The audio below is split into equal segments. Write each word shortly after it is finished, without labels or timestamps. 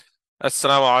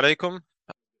Assalamu alaikum.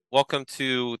 Welcome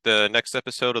to the next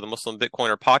episode of the Muslim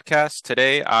Bitcoiner podcast.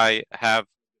 Today I have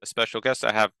a special guest.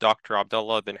 I have Dr.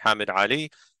 Abdullah Bin Hamid Ali,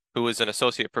 who is an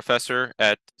associate professor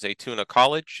at Zaytuna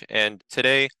College. And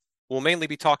today we'll mainly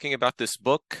be talking about this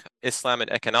book,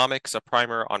 Islamic Economics, a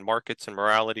primer on markets and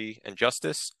morality and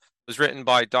justice. It was written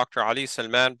by Dr. Ali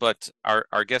Salman, but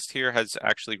our guest here has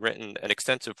actually written an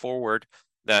extensive foreword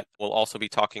that we'll also be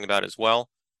talking about as well.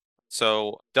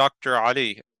 So, Dr.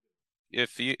 Ali,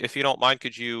 if you don't mind,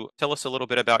 could you tell us a little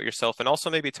bit about yourself and also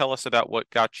maybe tell us about what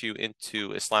got you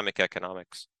into Islamic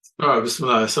economics? All right,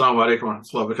 Bismillah. Assalamu alaikum wa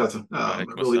rahmatullahi wa barakatuh. I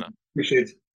Alaikum really assalam. appreciate,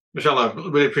 mashallah,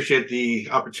 really appreciate the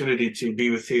opportunity to be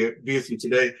with you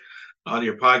today on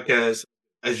your podcast.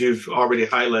 As you've already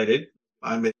highlighted,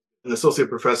 I'm an associate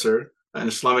professor in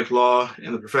Islamic law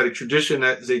and the prophetic tradition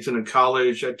at Zaytuna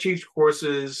College. I teach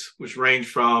courses which range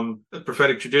from the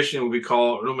prophetic tradition, what we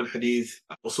call Ulum al-Hadith,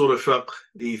 Usul al-Fiqh,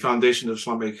 the foundation of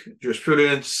Islamic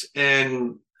jurisprudence,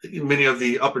 and many of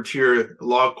the upper tier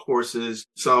law courses,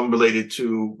 some related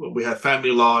to, we have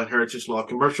family law, inheritance law,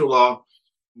 commercial law.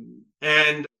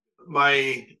 And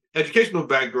my educational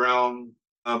background,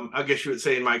 I guess you would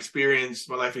say in my experience,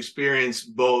 my life experience,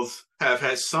 both have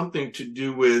had something to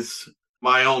do with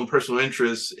my own personal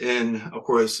interests in, of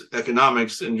course,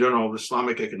 economics in general,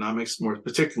 Islamic economics more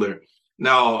particular.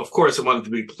 Now, of course, I wanted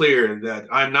to be clear that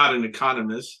I'm not an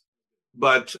economist,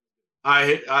 but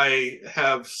I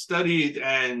have studied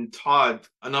and taught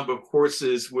a number of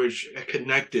courses which are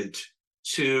connected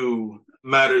to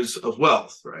matters of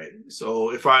wealth, right?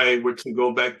 So if I were to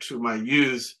go back to my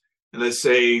youth, and let's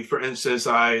say, for instance,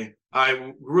 I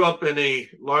grew up in a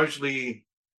largely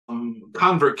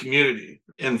convert community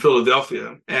in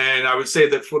Philadelphia. And I would say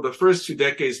that for the first 2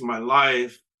 decades of my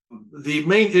life, the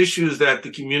main issues that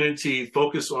the community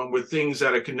focused on were things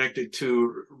that are connected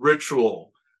to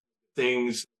ritual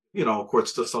things, of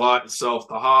course, the salat itself,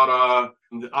 tahara,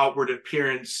 the outward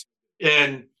appearance.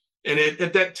 And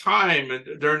at that time,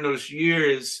 and during those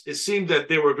years, it seemed that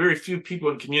there were very few people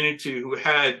in the community who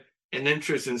had an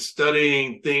interest in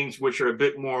studying things which are a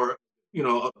bit more,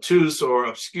 obtuse or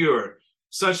obscure,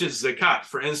 such as zakat,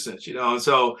 for instance, And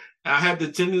so I had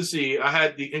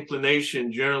the inclination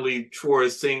generally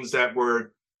towards things that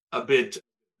were a bit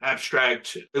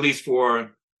abstract, at least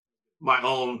for my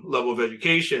own level of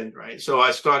education, right? So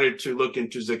I started to look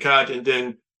into zakat, and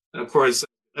then, of course,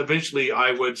 eventually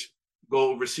I would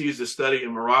go overseas to study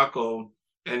in Morocco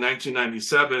in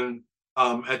 1997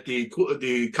 at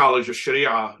the College of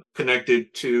Sharia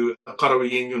connected to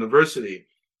Qarawiyyin University.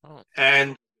 Oh.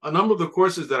 And a number of the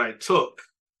courses that I took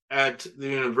at the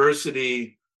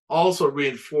university also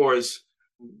reinforced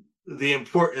the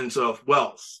importance of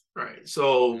wealth, right?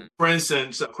 So, for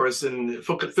instance, of course, in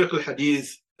fiqh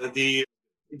al-hadith, the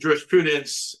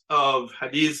jurisprudence of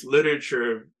hadith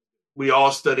literature, we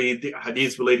all studied the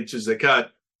hadith related to zakat.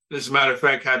 As a matter of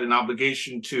fact, had an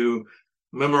obligation to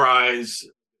memorize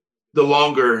the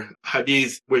longer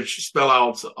hadith, which spell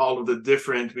out all of the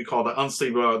different, we call the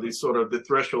ansiba, the sort of the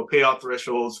threshold, payout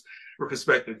thresholds with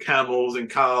respect to camels and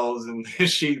cows and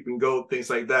sheep and goat, things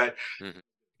like that.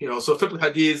 Mm-hmm. So fiqh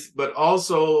al-hadith, but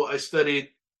also I studied,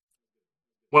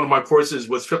 one of my courses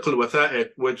was fiqh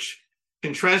al-watha'iq, which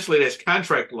can translate as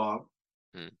contract law.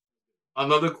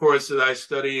 Another course that I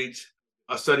studied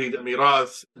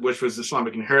Mirath, which was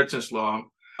Islamic inheritance law.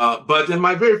 But in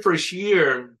my very first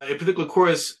year, a particular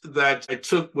course that I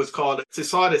took was called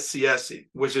Iqtisad al-Siyasi,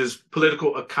 which is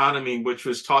political economy, which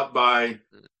was taught by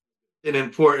an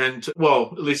important, well,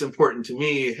 at least important to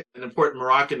me, an important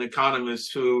Moroccan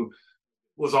economist who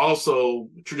was also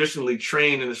traditionally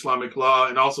trained in Islamic law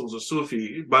and also was a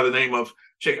Sufi by the name of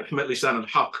Sheikh Ahmed Lisan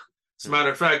al-Haq. As a matter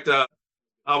of fact,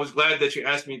 I was glad that you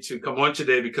asked me to come on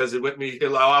today because it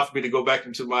allowed me to go back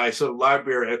into my sort of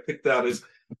library. I picked out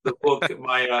the book,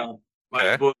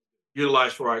 my book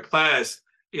utilized for our class,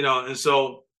 and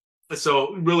so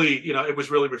really, it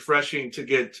was really refreshing to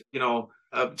get,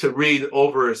 to read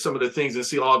over some of the things and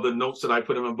see all the notes that I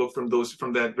put in my book from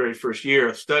that very first year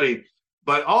of study.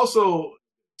 But also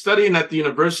studying at the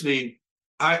university,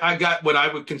 I got what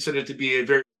I would consider to be a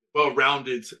very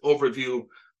well-rounded overview of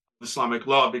Islamic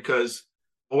law, because,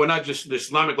 well, not just the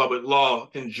Islamic law, but law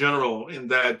in general, in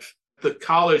that the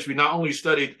college, we not only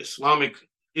studied Islamic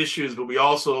issues, but we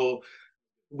also,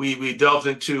 we delved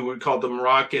into what we call the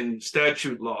Moroccan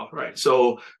statute law, right?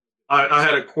 So I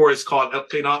had a course called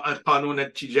Al-Qanun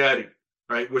al-Tijari,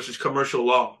 right, which is commercial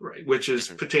law, right, which is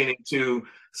pertaining to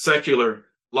secular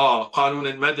law,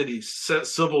 Qanun al-Madani,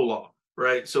 civil law,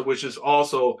 right? So which is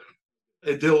also,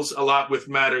 it deals a lot with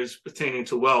matters pertaining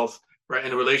to wealth, right,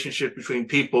 and the relationship between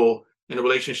people and the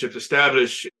relationships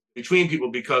established between people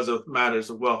because of matters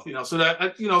of wealth. So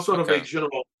that sort of a Okay.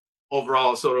 general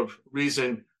overall sort of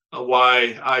reason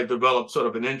why I developed sort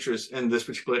of an interest in this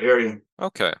particular area.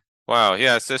 Okay. Wow.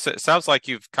 Yeah. So, it sounds like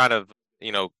you've kind of,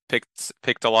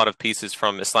 picked a lot of pieces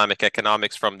from Islamic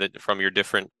economics from your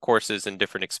different courses and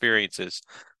different experiences.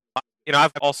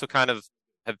 I've also kind of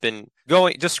have been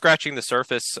going just scratching the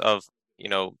surface of,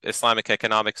 Islamic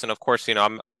economics, and of course,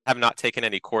 have not taken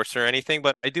any course or anything,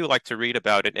 but I do like to read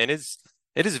about it, and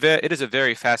it is a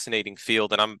very fascinating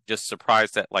field, and I'm just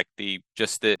surprised at like the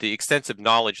extensive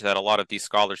knowledge that a lot of these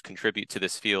scholars contribute to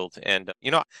this field. And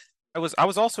I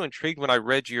was also intrigued when I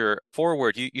read your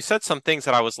foreword. You said some things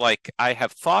that I was like, I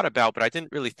have thought about, but I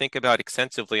didn't really think about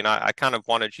extensively, and I kind of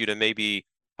wanted you to maybe,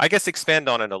 I guess, expand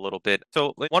on it a little bit.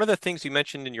 So, like, one of the things you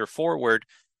mentioned in your foreword,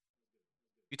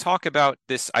 you talk about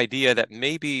this idea that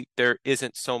maybe there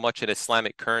isn't so much an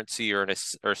Islamic currency or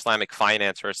or Islamic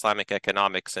finance or Islamic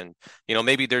economics, and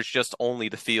maybe there's just only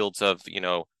the fields of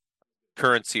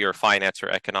currency or finance or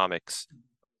economics.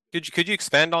 Could you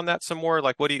expand on that some more?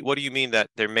 Like, what do you mean that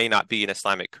there may not be an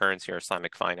Islamic currency or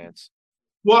Islamic finance?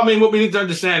 Well, I mean, what we need to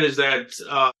understand is that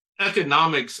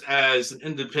economics as an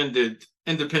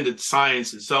independent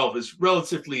science itself is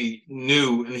relatively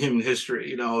new in human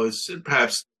history. It's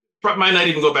perhaps might not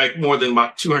even go back more than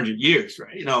about 200 years,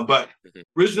 right? But Mhm.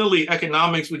 originally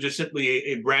economics was just simply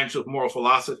a branch of moral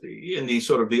philosophy in the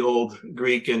sort of the old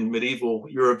Greek and medieval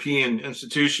European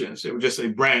institutions. It was just a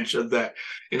branch of that.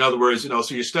 In other words,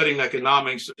 so you're studying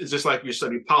economics, it's just like you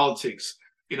study politics.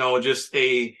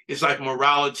 It's like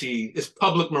morality, it's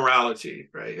public morality,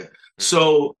 right?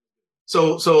 Mhm.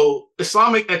 So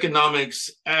Islamic economics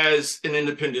as an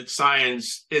independent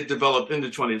science, it developed in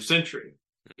the 20th century.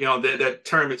 That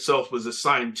term itself was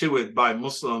assigned to it by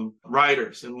Muslim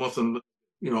writers and Muslim,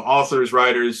 authors,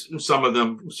 writers, some of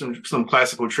them some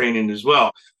classical training as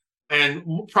well. And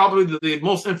probably the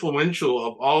most influential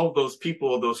of all of those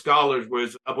people, those scholars,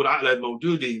 was Abu A'la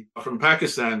al-Maududi from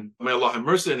Pakistan. May Allah have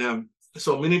mercy on him.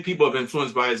 So many people have been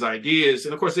influenced by his ideas.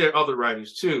 And of course, there are other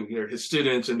writers too. There are his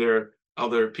students, and there are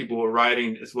other people who are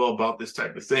writing as well about this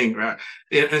type of thing, right?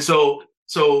 And so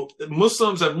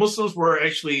Muslims were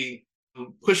actually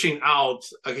pushing out,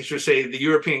 I guess you'd say, the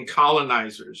European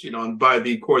colonizers, and by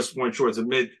the course going towards the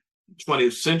mid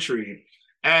 20th century.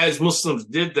 As Muslims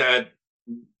did that,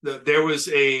 there was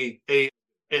an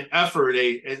effort,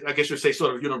 I guess you'd say,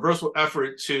 sort of universal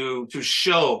effort to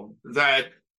show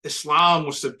that Islam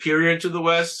was superior to the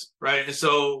West, right? And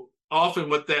so often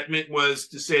what that meant was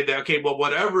to say that, okay, well,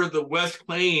 whatever the West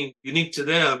claimed unique to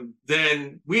them,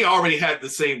 then we already had the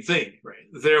same thing, right?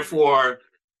 Therefore,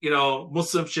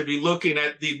 Muslims should be looking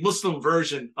at the Muslim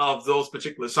version of those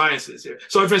particular sciences here.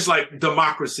 So if it's like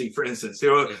democracy, for instance,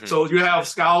 Mhm. so you have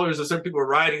scholars or some people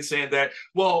writing saying that,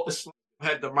 well, Islam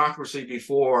had democracy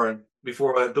before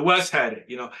the West had it,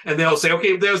 and they'll say,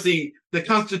 okay, there's the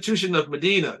Constitution of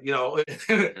Medina,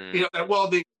 Mhm. well,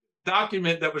 the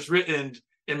document that was written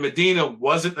in Medina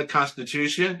wasn't a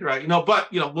constitution, right?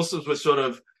 But Muslims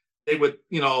would they would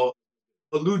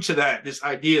allude to that, this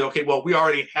idea, okay, well, we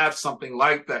already have something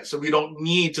like that, so we don't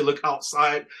need to look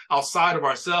outside of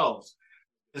ourselves.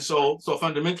 And so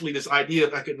fundamentally, this idea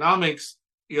of economics,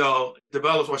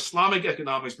 develops, or Islamic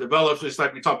economics develops, just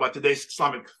like we talk about today's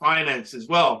Islamic finance as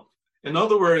well. In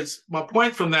other words, my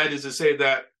point from that is to say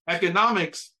that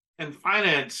economics and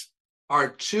finance are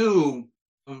two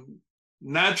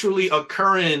naturally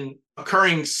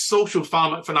occurring social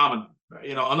phenomena, right?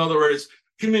 In other words,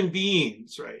 human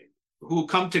beings, right, who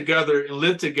come together and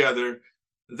live together,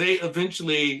 they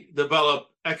eventually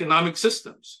develop economic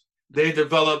systems. They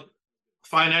develop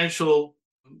financial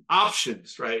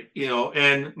options, right?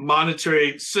 And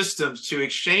monetary systems to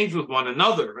exchange with one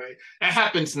another, right? That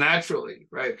happens naturally,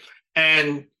 right?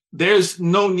 And there's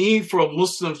no need for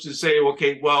Muslims to say,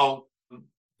 okay, well,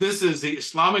 this is the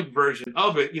Islamic version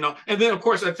of it, And then, of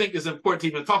course, I think it's important to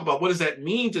even talk about what does that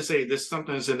mean to say this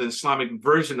something is an Islamic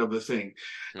version of the thing.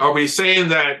 Are we saying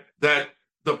that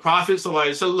the Prophet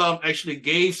ﷺ actually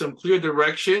gave some clear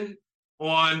direction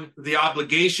on the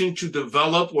obligation to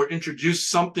develop or introduce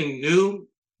something new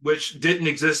which didn't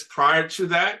exist prior to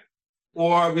that?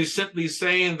 Or are we simply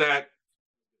saying that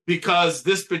because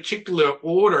this particular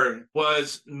order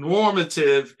was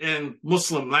normative in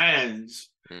Muslim lands,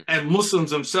 Mhm. and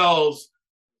Muslims themselves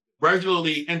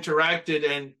regularly interacted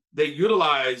and they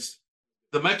utilized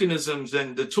the mechanisms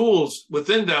and the tools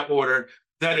within that order,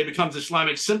 that it becomes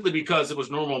Islamic simply because it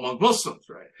was normal among Muslims,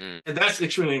 right? Mhm. And that's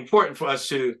extremely important for us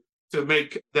to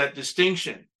make that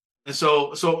distinction. And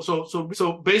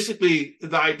so basically,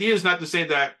 the idea is not to say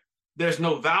that there's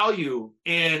no value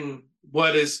in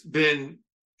what has been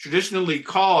traditionally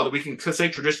called, we can say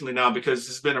traditionally now because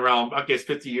it's been around, I guess,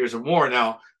 50 years or more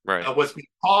now, Right. what's being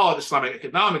called Islamic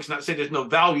economics, not to say there's no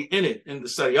value in it, in the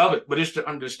study of it, but it's to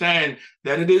understand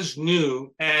that it is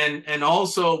new. And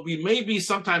also we may be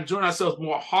sometimes doing ourselves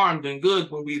more harm than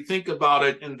good when we think about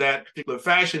it in that particular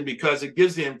fashion, because it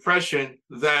gives the impression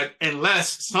that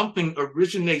unless something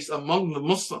originates among the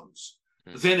Muslims,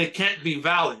 then it can't be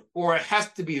valid, or it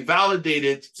has to be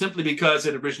validated simply because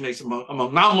it originates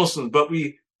among non-Muslims. But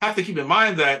we have to keep in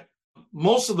mind that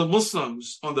most of the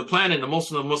Muslims on the planet, the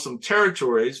Muslim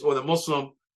territories, or the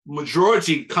Muslim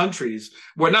majority countries,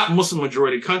 were not Muslim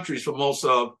majority countries for most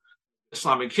of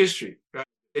Islamic history. Right?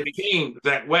 It became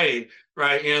that way,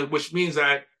 right? And which means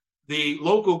that the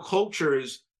local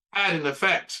cultures had an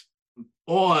effect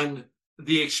on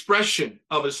the expression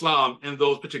of Islam in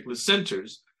those particular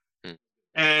centers.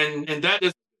 And that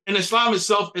is, and Islam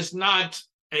itself is not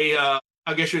I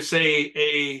guess you'd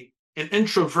say an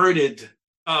introverted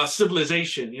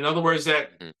civilization. In other words,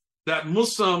 that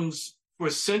Muslims for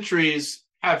centuries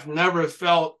have never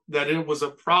felt that it was a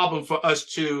problem for us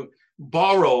to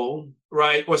borrow,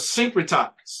 right, or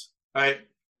syncretize, right,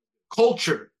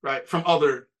 culture, right, from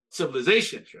other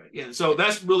civilizations, right. And so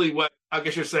that's really what I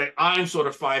guess you're saying I'm sort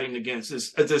of fighting against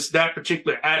is that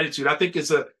particular attitude. I think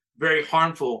it's a very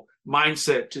harmful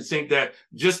mindset to think that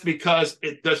just because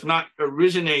it does not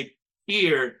originate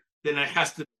here, then it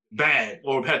has to be bad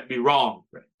or it has to be wrong.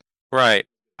 Right. Right.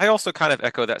 I also kind of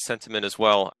echo that sentiment as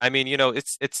well. I mean,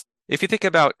 it's if you think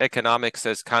about economics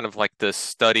as kind of like the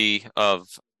study of,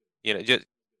 just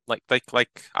like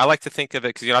I like to think of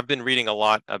it because I've been reading a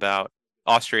lot about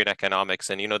Austrian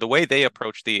economics, and the way they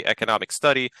approach the economic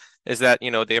study is that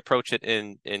they approach it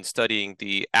in studying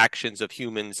the actions of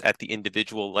humans at the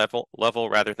individual level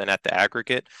rather than at the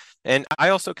aggregate. And I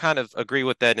also kind of agree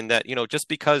with that in that just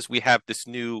because we have this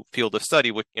new field of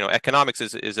study, which economics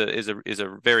is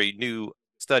a very new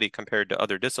study compared to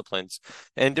other disciplines,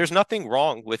 and there's nothing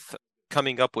wrong with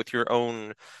coming up with your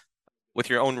own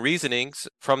reasonings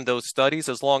from those studies,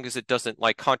 as long as it doesn't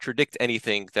like contradict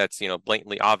anything that's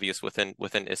blatantly obvious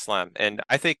within Islam. And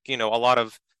I think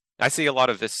I see a lot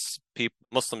of this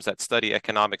Muslims that study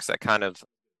economics that kind of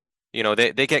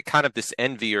they get kind of this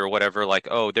envy or whatever, like,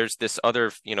 oh, there's this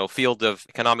other field of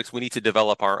economics, we need to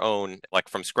develop our own like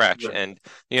from scratch. Right. And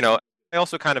I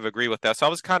also kind of agree with that. So I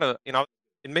was kind of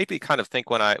it made me kind of think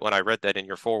when I read that in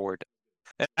your forward.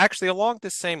 And actually, along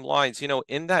the same lines,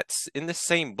 in the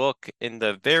same book, in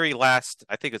the very last,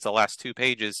 I think it's the last 2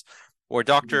 pages, where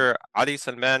Dr. Ali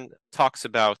Salman talks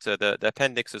about the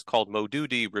appendix is called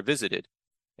Maududi Revisited,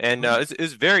 and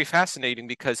it's very fascinating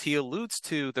because he alludes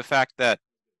to the fact that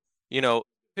it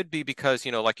could be because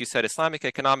like you said, Islamic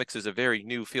economics is a very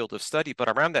new field of study, but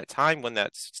around that time when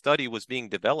that study was being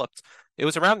developed, it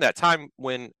was around that time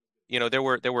when there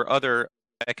were other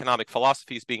economic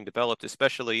philosophies being developed,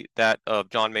 especially that of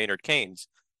John Maynard Keynes.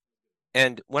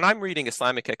 And when I'm reading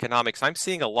Islamic economics, I'm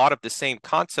seeing a lot of the same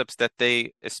concepts that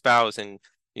they espouse in,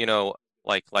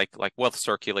 like wealth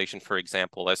circulation, for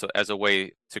example, as a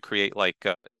way to create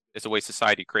as a way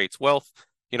society creates wealth.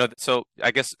 So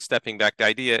I guess stepping back, the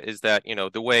idea is that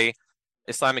the way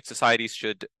Islamic societies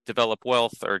should develop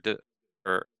wealth or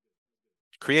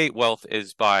create wealth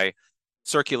is by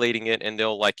circulating it, and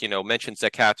they'll mention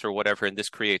zakats or whatever, and this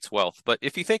creates wealth. But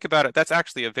if you think about it, that's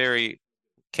actually a very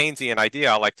Keynesian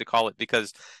idea, I like to call it,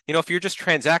 because if you're just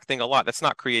transacting a lot, that's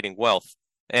not creating wealth.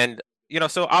 And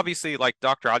so obviously, like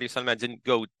Dr. Ali Salman didn't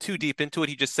go too deep into it.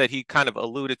 He just said, he kind of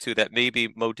alluded to that maybe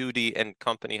Maududi and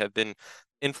company have been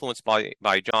influenced by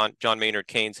John Maynard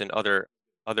Keynes and other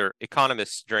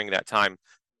economists during that time.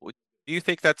 Do you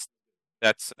think that's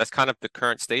kind of the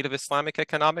current state of Islamic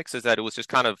economics, is that it was just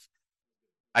kind of,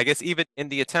 I guess, even in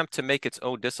the attempt to make its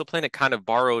own discipline, it kind of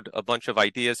borrowed a bunch of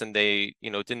ideas, and they,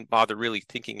 didn't bother really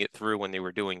thinking it through when they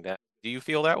were doing that? Do you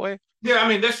feel that way? Yeah, I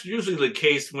mean, that's usually the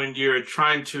case when you're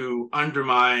trying to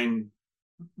undermine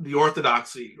the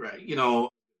orthodoxy, right?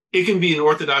 It can be an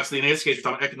orthodoxy. In this case,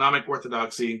 we're talking economic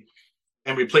orthodoxy,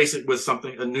 and replace it with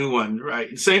a new one, right?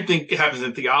 And same thing happens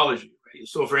in theology, right?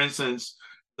 So, for instance,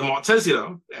 the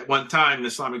Mu'tazila at one time in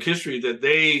Islamic history, that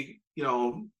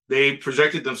they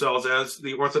projected themselves as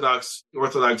the Orthodox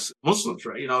Muslims,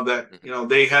 right? That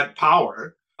they had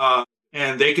power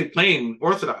and they could claim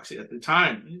orthodoxy at the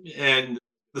time. And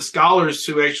the scholars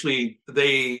who actually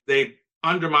they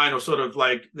undermined, or sort of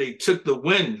like they took the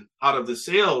wind out of the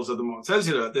sails of the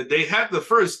Mu'tazila, that they had to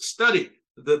first study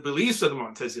the beliefs of the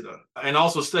Mu'tazila and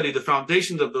also study the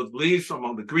foundations of those beliefs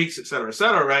among the Greeks, et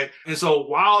cetera, right? And so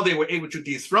while they were able to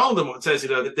dethrone the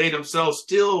Mu'tazila, that they themselves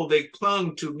they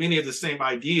clung to many of the same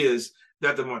ideas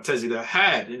that the Mu'tazila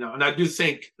had, and I do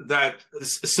think that a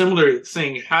similar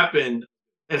thing happened.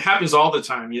 It happens all the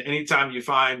time. Anytime you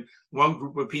find one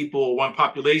group of people, one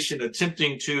population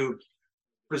attempting to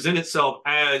present itself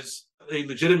as a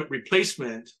legitimate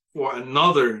replacement for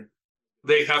another,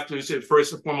 they have to say,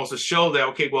 first and foremost, to show that,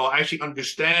 okay, well, I actually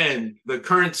understand the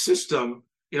current system,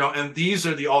 and these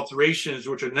are the alterations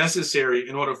which are necessary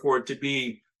in order for it to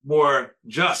be more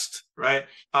just, right?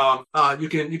 You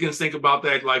can think about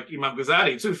that like Imam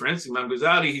Ghazali too. For instance, Imam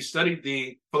Ghazali, he studied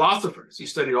the philosophers. He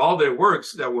studied all their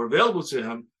works that were available to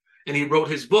him, and he wrote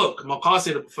his book,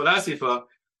 Maqasid al-Falasifa.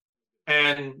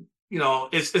 And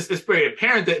it's very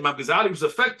apparent that Imam Ghazali was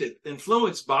affected,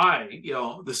 influenced by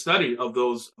the study of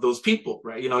those people,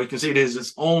 right? You can see it is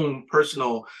his own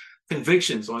personal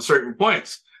convictions on certain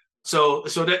points. So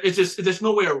that there's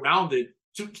no way around it.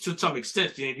 To some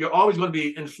extent, you're always going to be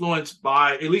influenced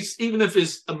by, at least even if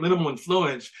it's a minimal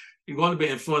influence, you're going to be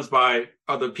influenced by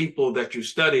other people that you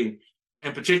study,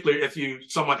 and particularly if you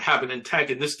somewhat have an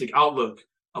antagonistic outlook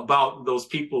about those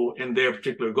people and their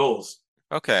particular goals.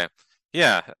 Okay,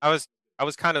 yeah, I was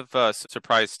kind of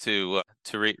surprised to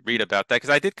read about that, because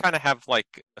I did kind of have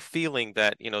like a feeling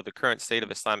that the current state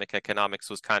of Islamic economics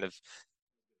was kind of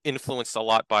influenced a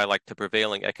lot by like the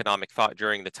prevailing economic thought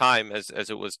during the time as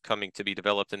it was coming to be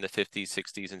developed in the 50s,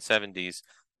 60s, and 70s.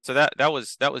 So that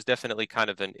was definitely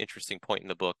kind of an interesting point in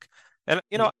the book. And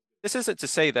this isn't to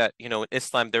say that in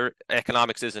Islam their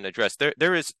economics isn't addressed.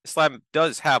 Islam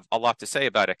does have a lot to say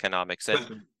about economics,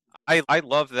 and I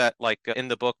love that, like in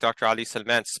the book, Dr. Ali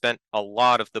Salman spent a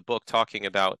lot of the book talking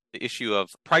about the issue of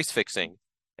price fixing.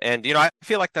 And, I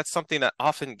feel like that's something that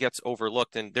often gets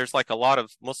overlooked. And there's like a lot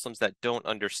of Muslims that don't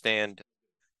understand,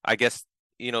 I guess,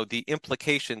 the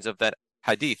implications of that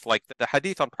hadith, like the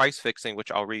hadith on price fixing,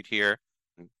 which I'll read here.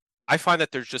 I find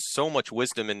that there's just so much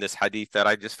wisdom in this hadith that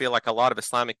I just feel like a lot of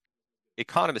Islamic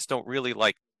economists don't really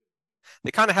like.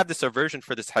 They kind of have this aversion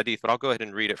for this hadith, but I'll go ahead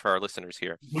and read it for our listeners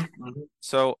here.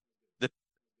 So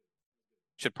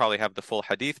should probably have the full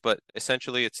hadith, but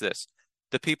essentially it's this.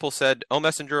 The people said, O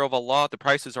Messenger of Allah, the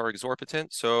prices are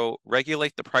exorbitant, so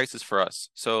regulate the prices for us.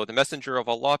 So the Messenger of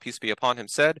Allah, peace be upon him,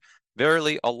 said,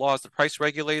 Verily, Allah is the price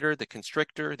regulator, the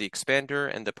constrictor, the expander,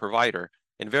 and the provider.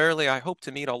 And verily, I hope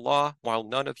to meet Allah, while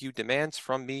none of you demands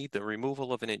from me the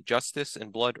removal of an injustice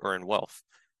in blood or in wealth.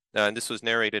 And this was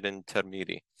narrated in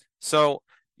Tirmidhi. So,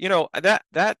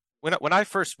 that when I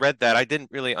first read that, I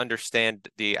didn't really understand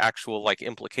the actual like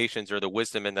implications or the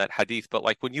wisdom in that hadith. But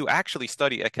like when you actually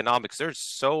study economics, there's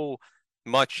so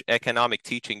much economic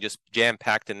teaching just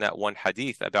jam-packed in that one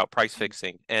hadith about price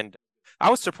fixing. And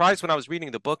I was surprised when I was reading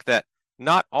the book that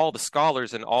not all the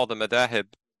scholars and all the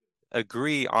madhahib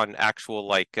agree on actual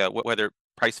like whether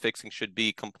price fixing should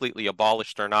be completely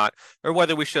abolished or not, or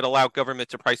whether we should allow government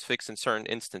to price fix in certain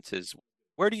instances.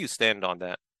 Where do you stand on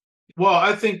that? Well,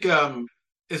 I think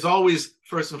it's always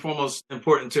first and foremost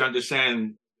important to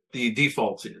understand the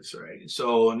default is, right?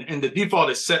 So, and the default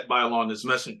is set by Allah and His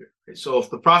Messenger. Right? So if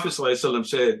the Prophet ﷺ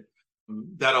said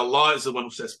that Allah is the one who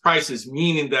sets prices,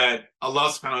 meaning that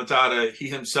Allah subhanahu wa ta'ala, He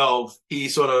Himself, He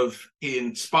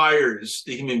inspires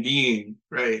the human being,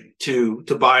 right, to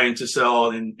buy and to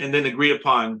sell and then agree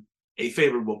upon a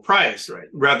favorable price, right?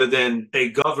 Rather than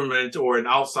a government or an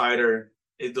outsider,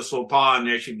 the Sultan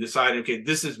actually decided, okay,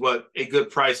 this is what a good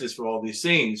price is for all these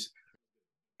things.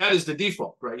 That is the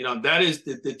default, right? That is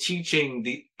the teaching,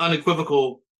 the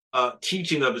unequivocal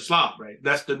teaching of Islam, right?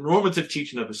 That's the normative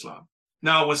teaching of Islam.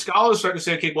 Now, when scholars start to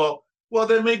say, okay, well,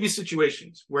 there may be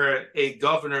situations where a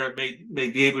governor may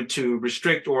be able to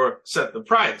restrict or set the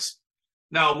price.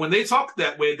 Now, when they talk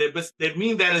that way, they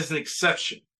mean that as an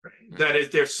exception, right? That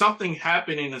if there's something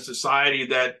happening in society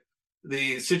that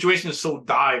the situation is so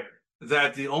dire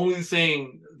that the only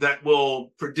thing that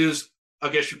will produce, I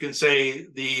guess you can say,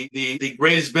 the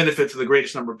greatest benefit to the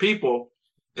greatest number of people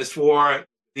is for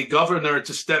the governor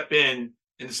to step in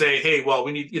and say, hey, well,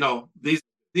 we need,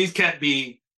 these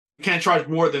can't charge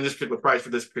more than this particular price for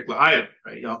this particular item,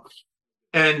 right?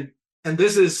 And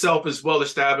this itself is well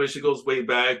established. It goes way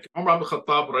back. Umar ibn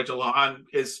Khattab radiallahu anh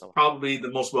is probably the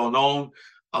most well known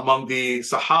among the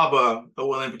Sahaba,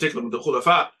 well, in particular the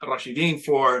Khulafa Rashidin,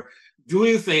 for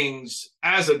doing things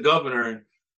as a governor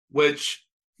which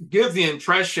give the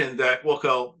impression that,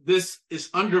 well, this is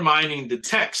undermining the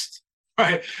text,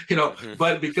 right?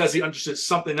 But because he understood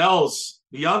something else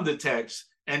beyond the text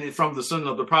and from the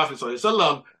Sunnah of the Prophet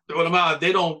sallallahu the ulama,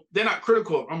 they're not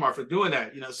critical of Umar for doing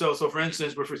that. So for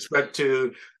instance, with respect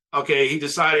to, okay, he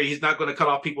decided he's not going to cut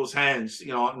off people's hands,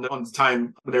 on the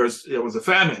time there was a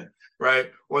famine, right?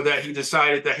 Or that he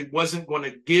decided that he wasn't going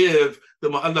to give the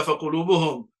mu'allafa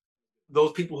qulubuhum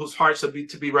those people whose hearts are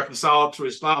to be reconciled to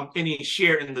Islam any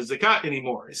share in the zakat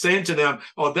anymore. It's saying to them,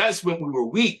 oh, that's when we were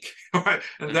weak, right?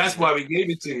 And that's why we gave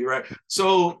it to you, right?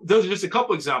 So those are just a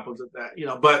couple examples of that,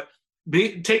 but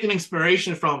taking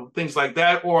inspiration from things like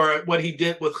that, or what he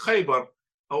did with Khaybar,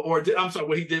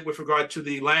 what he did with regard to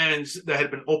the lands that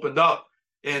had been opened up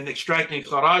and extracting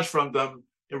kharaj from them,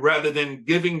 rather than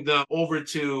giving them over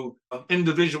to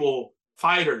individual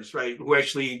fighters, right, who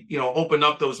actually, open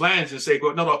up those lands and say,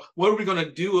 well, no, what are we going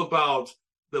to do about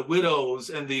the widows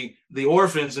and the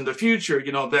orphans in the future?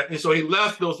 And so he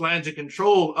left those lands in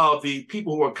control of the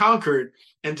people who were conquered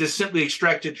and just simply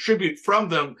extracted tribute from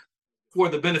them for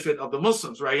the benefit of the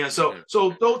Muslims, right? And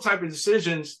so those type of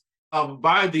decisions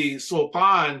by the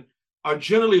Sultan are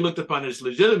generally looked upon as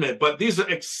legitimate, but these are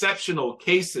exceptional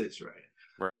cases,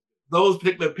 right? Those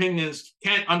particular opinions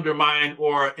can't undermine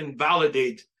or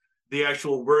invalidate the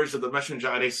actual words of the Messenger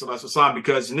ﷺ,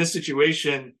 because in this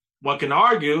situation, one can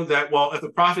argue that, well, if the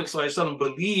Prophet ﷺ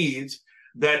believed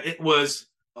that it was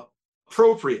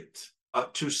appropriate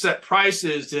to set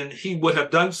prices, then he would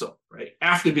have done so, right?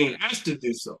 After being asked to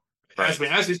do so. Right. Has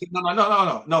been asked, he said,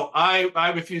 no,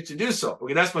 I refuse to do so.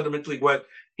 Okay, that's fundamentally what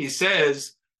he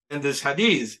says in this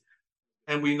hadith.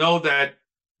 And we know that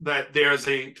there's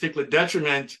a particular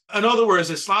detriment. In other words,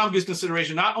 Islam gives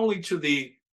consideration not only to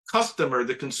the customer,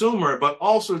 the consumer, but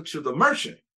also to the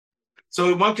merchant.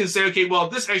 So one can say, okay, well,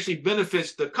 this actually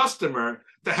benefits the customer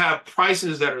to have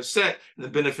prices that are set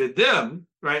and benefit them,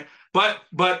 right? But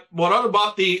what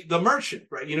about the merchant,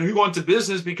 right? You go into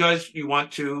business because you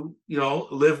want to,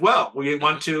 live well, or you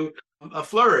want to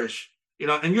flourish,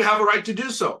 and you have a right to do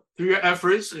so through your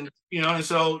efforts. And, and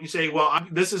so you say, well,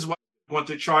 this is what I want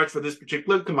to charge for this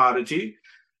particular commodity.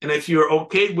 And if you're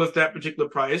okay with that particular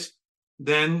price,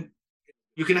 then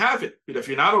you can have it. But if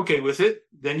you're not okay with it,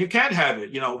 then you can't have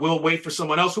it. We'll wait for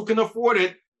someone else who can afford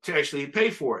it to actually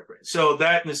pay for it. Right? So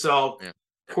that in itself,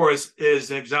 of course, is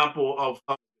an example of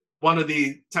one of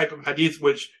the type of hadith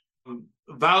which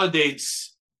validates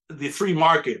the free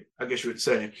market, I guess you would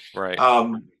say. Right.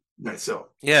 Right. So.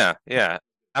 Yeah.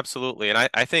 Absolutely. And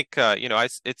I think,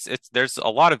 it's there's a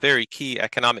lot of very key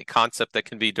economic concept that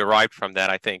can be derived from that,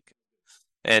 I think.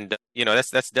 And,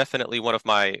 that's definitely one of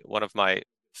my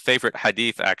favorite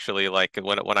hadith, actually. Like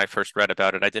when I first read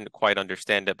about it, I didn't quite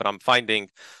understand it, but I'm finding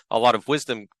a lot of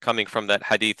wisdom coming from that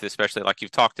hadith, especially like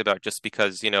you've talked about, just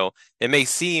because, it may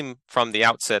seem from the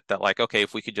outset that like, okay,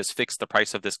 if we could just fix the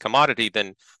price of this commodity,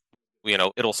 then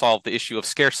it'll solve the issue of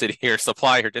scarcity or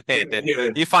supply or demand.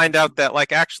 And you find out that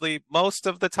like actually most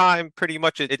of the time, pretty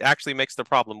much it actually makes the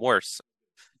problem worse.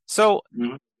 So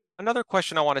another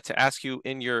question I wanted to ask you,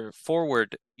 in your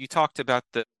forward, you talked about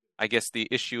the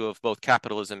issue of both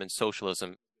capitalism and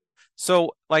socialism.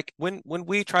 So like when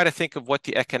we try to think of what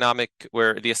the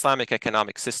Islamic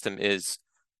economic system is,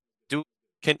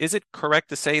 is it correct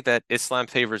to say that Islam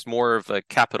favors more of a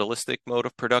capitalistic mode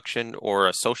of production or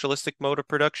a socialistic mode of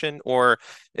production? Or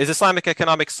is Islamic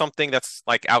economics something that's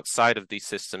like outside of these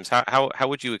systems? How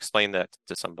would you explain that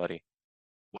to somebody?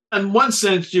 In one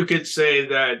sense, you could say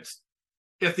that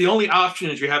if the only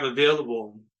options you have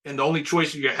available and the only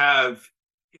choices you have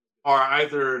are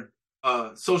either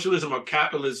socialism or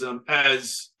capitalism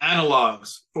as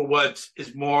analogs for what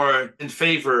is more in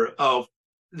favor of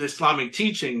the Islamic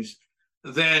teachings,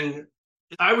 then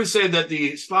I would say that the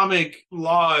Islamic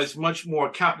law is much more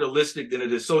capitalistic than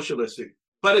it is socialistic,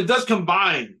 but it does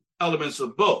combine elements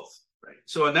of both, right?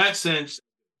 So in that sense,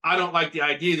 I don't like the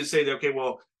idea to say that, okay,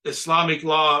 well, Islamic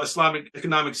law, Islamic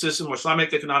economic system, or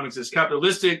Islamic economics is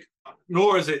capitalistic,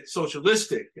 nor is it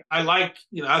socialistic. I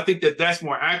think that that's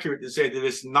more accurate to say that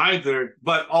it's neither,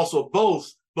 but also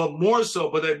both, but more so,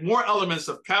 but there are more elements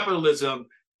of capitalism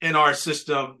in our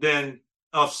system than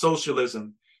of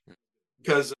socialism.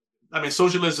 Because,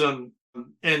 socialism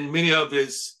and many of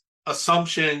its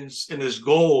assumptions and its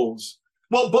goals,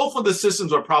 well, both of the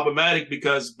systems are problematic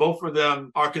because both of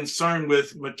them are concerned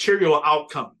with material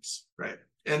outcomes, right?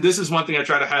 And this is one thing I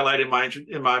try to highlight in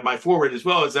my forward as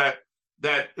well, is that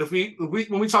if we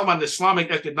when we talk about Islamic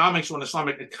economics or an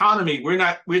Islamic economy,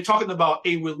 we're talking about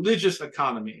a religious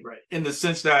economy, right? In the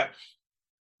sense that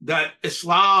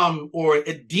Islam, or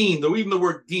ad-din, though even the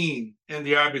word deen in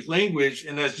the Arabic language,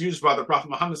 and as used by the Prophet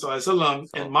Muhammad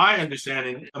ﷺ, in my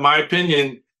understanding, in my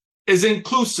opinion, is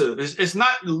inclusive. It's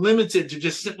not limited to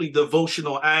just simply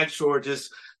devotional acts or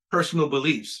just personal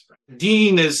beliefs.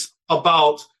 Deen is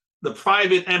about the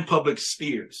private and public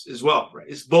spheres as well, right?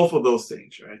 It's both of those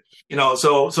things, right?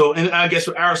 So and I guess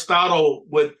Aristotle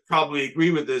would probably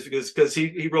agree with this because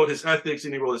he wrote his ethics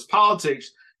and he wrote his politics.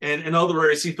 And in other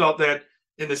words, he felt that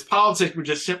in this politics, we're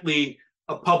just simply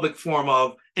a public form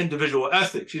of individual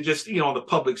ethics. You just, the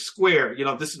public square,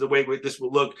 this is the way this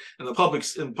will look in the public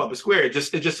square. It's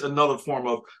just another form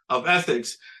of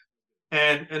ethics.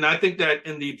 And I think that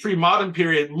in the pre-modern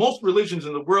period, most religions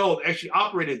in the world actually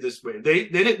operated this way. They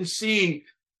didn't see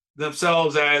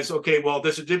themselves as, okay, well,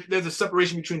 there's a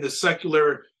separation between the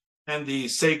secular and the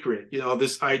sacred.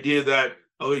 This idea that,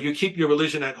 oh, you keep your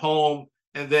religion at home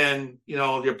and then,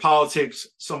 your politics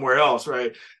somewhere else,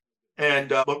 right? And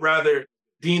but rather,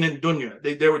 deen and dunya,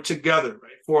 they were together,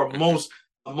 right? For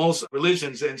most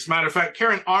religions. And as a matter of fact,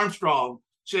 Karen Armstrong,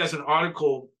 she has an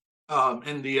article I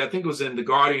think it was in The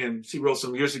Guardian, she wrote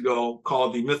some years ago,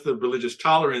 called The Myth of Religious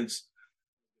Tolerance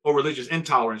or Religious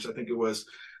Intolerance, I think it was.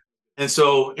 And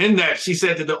so in that, she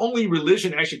said that the only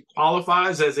religion actually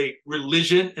qualifies as a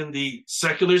religion in the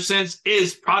secular sense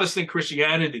is Protestant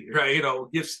Christianity, right?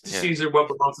 Gives to Caesar what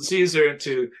belongs to Caesar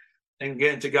and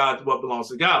getting to God what belongs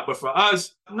to God. But for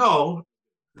us, no,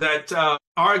 that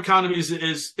our economy is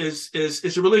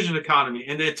a religion economy,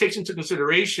 and it takes into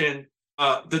consideration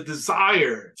the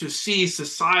desire to see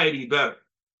society better,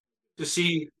 to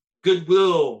see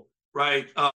goodwill, right,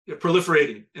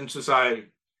 proliferating in society.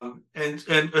 And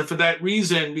for that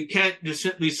reason, we can't just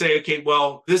simply say, okay,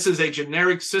 well, this is a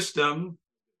generic system,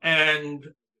 and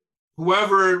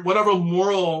whatever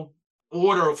moral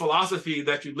order or philosophy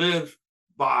that you live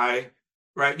by,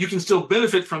 right, you can still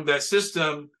benefit from that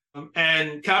system.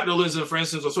 And capitalism, for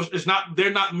instance, they're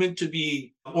not meant to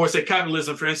be, or say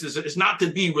capitalism, for instance, it's not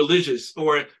to be religious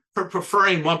or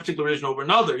preferring one particular religion over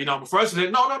another. For us to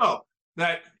say, no,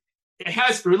 that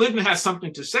religion has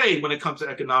something to say when it comes to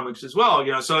economics as well.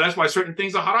 So that's why certain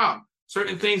things are haram.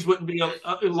 Certain things wouldn't be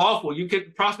lawful.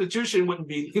 Prostitution wouldn't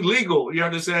be illegal. You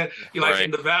understand? Like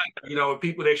in Nevada,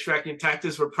 people are extracting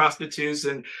taxes for prostitutes,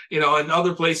 and in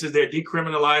other places they're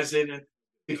decriminalizing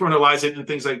and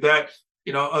things like that.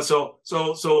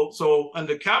 So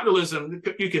under capitalism,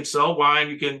 you can sell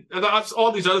wine,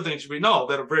 all these other things we know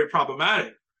that are very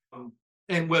problematic.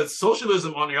 And with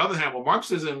socialism, on the other hand, with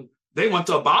Marxism, they want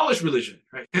to abolish religion,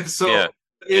 right? And so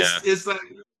it's like,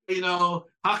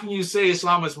 how can you say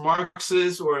Islam is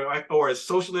Marxist or a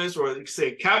socialist or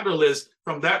say capitalist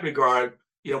from that regard,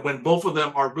 when both of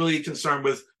them are really concerned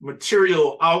with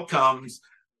material outcomes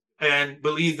and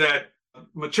believe that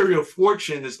material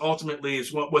fortune is ultimately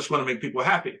what's going to make people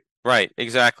happy. Right,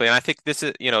 exactly. And I think this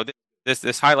is,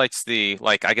 this highlights the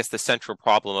central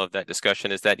problem of that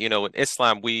discussion is that, in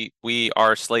Islam, we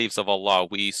are slaves of Allah.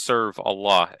 We serve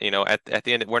Allah. At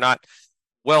the end,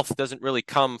 wealth doesn't really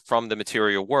come from the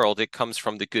material world. It comes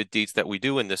from the good deeds that we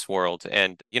do in this world.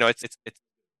 And, it's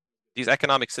these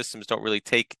economic systems don't really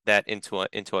take that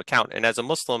into account. And as a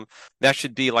Muslim, that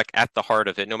should be like at the heart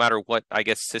of it. No matter what, I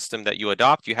guess, system that you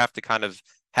adopt, you have to kind of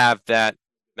have that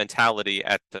mentality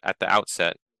at the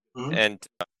outset. Mm-hmm. And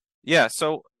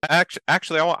so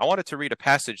actually, I wanted to read a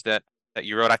passage that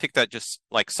you wrote. I think that just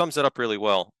sums it up really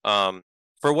well.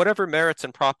 For whatever merits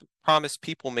and promise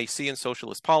people may see in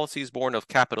socialist policies born of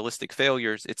capitalistic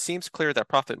failures, it seems clear that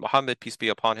Prophet Muhammad, peace be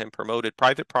upon him, promoted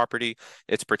private property,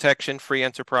 its protection, free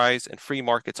enterprise, and free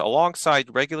markets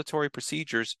alongside regulatory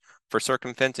procedures for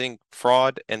circumventing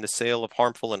fraud and the sale of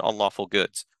harmful and unlawful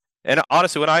goods. And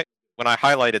honestly, when I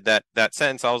highlighted that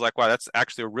sentence, I was like, wow, that's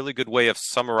actually a really good way of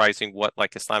summarizing what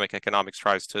Islamic economics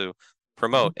tries to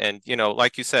promote. Mm-hmm. And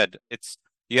like you said,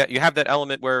 you have that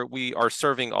element where we are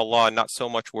serving Allah, not so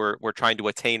much we're trying to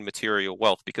attain material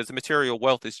wealth, because the material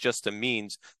wealth is just a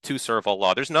means to serve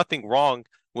Allah. There's nothing wrong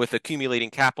with accumulating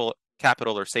capital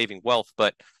or saving wealth,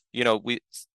 but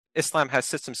Islam has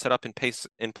systems set up in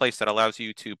place that allows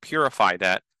you to purify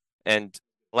that and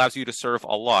allows you to serve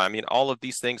Allah. I mean, all of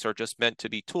these things are just meant to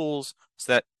be tools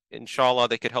so that, inshallah,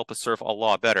 they could help us serve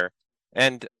Allah better.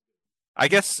 And I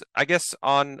guess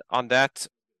on that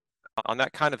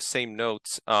kind of same note,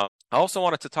 I also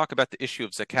wanted to talk about the issue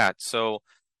of zakat. So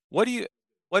what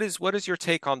is your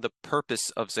take on the purpose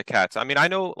of zakat? I mean, I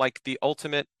know the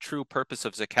ultimate true purpose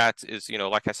of zakat is,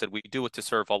 like I said, we do it to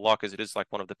serve Allah because it is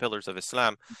one of the pillars of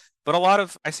Islam. But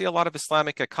I see a lot of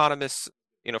Islamic economists,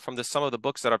 from some of the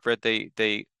books that I've read,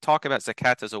 they talk about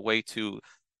zakat as a way to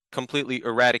completely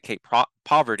eradicate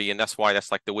poverty, and that's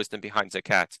the wisdom behind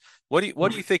zakat. What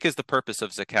do you think is the purpose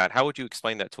of zakat? How would you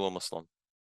explain that to a Muslim?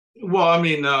 Well, I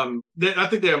mean, I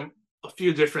think there are a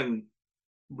few different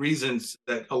reasons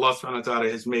that Allah subhanahu wa ta'ala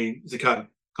has made zakat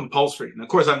compulsory. And of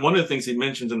course, one of the things he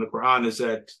mentions in the Quran is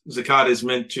that zakat is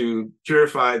meant to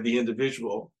purify the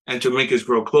individual and to make us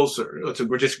grow closer, or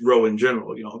to just grow in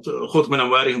general, to خُذْ مِنْ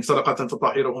أَمْوَالِهِمْ صَدَقَةً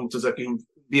تُطَهِّرُهُمْ وَتُزَكِّيهِمْ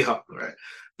بِهَا, right?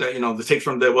 That, to take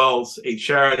from their wealth a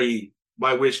charity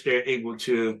by which they're able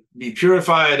to be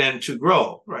purified and to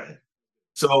grow, right?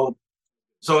 So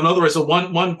So in other words, so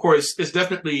one course is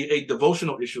definitely a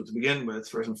devotional issue to begin with,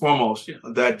 first and foremost,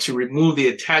 that to remove the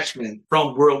attachment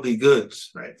from worldly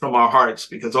goods, right, from our hearts,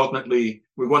 because ultimately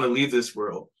we're going to leave this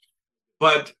world.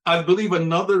 But I believe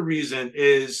another reason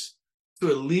is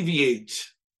to alleviate,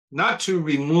 not to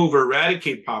remove or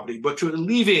eradicate poverty, but to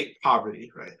alleviate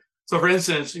poverty, right? So for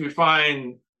instance, you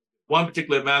find one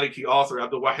particular Maliki author,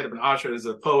 Abdullah Bin Ashar, is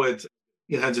a poet.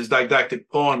 He has this didactic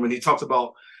poem and he talks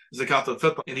about zakat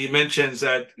al-fitr, and he mentions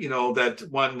that that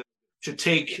one should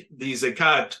take the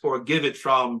zakat or give it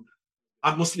from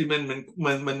musliman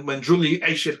من جل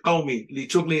عيش القوم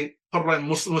لتغني حرا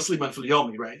مسلما في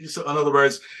اليوم, right? So in other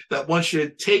words, that one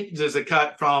should take the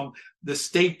zakat from the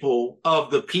staple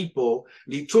of the people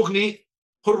لتغني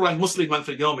حرا مسلما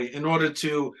في اليوم, in order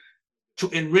to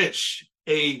enrich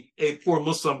a poor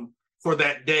Muslim for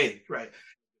that day, right?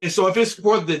 And so if it's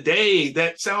for the day,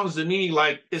 that sounds to me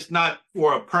like it's not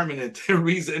for a permanent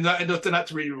reason, not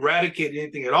to eradicate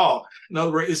anything at all. In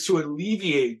other words, it's to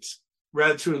alleviate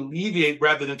rather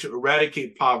than to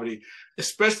eradicate poverty,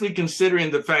 especially considering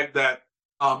the fact that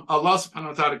Allah subhanahu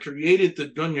wa ta'ala created the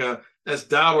dunya as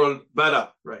darul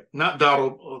bala, right? Not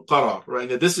darul qarar, right?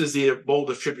 That this is the abode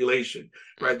of tribulation,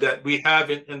 right? That we have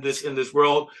in this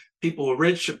world, people are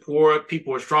rich, poor,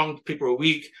 people are strong, people are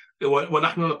weak. That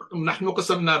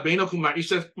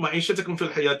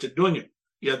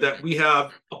we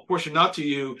have apportioned out to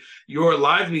you your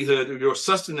livelihood or your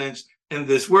sustenance in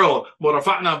this world. And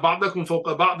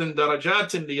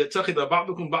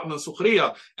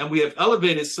we have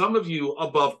elevated some of you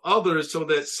above others so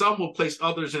that some will place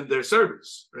others in their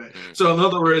service. Right? So in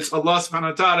other words, Allah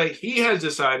subhanahu wa ta'ala, He has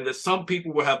decided that some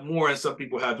people will have more and some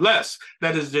people have less.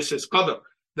 That is just His qadr,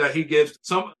 that He gives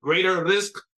some greater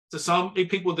risk to some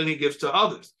people than He gives to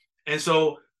others. And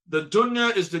so the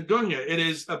dunya is the dunya. It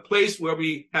is a place where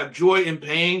we have joy and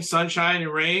pain, sunshine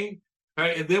and rain,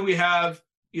 right? And then we have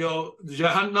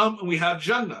Jahannam, and we have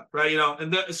Jannah, right?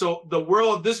 So the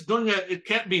world, this dunya, it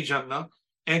can't be Jannah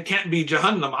and can't be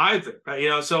Jahannam either,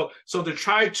 right? So to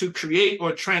try to create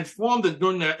or transform the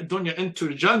dunya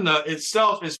into Jannah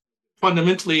itself is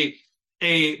fundamentally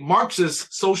a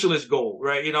Marxist socialist goal,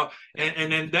 right?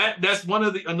 And then that's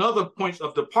another point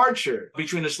of departure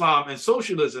between Islam and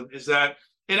socialism is that,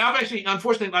 and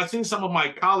unfortunately, I've seen some of my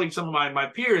colleagues, some of my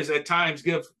peers at times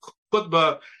give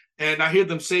khutbah, and I hear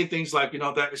them say things like,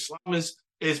 that Islam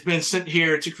is been sent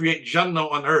here to create Jannah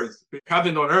on earth,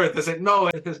 heaven on earth. I said, no,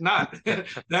 it is not. You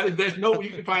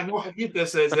can find no hadith that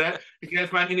says that. You can't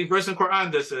find any verse in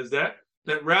Quran that says that.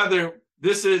 That rather,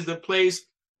 this is the place,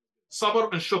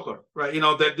 sabr and shukr, right?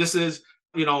 That this is,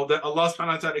 that Allah subhanahu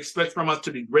wa ta'ala expects from us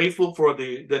to be grateful for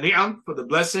the ni'am, for the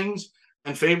blessings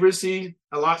and favors He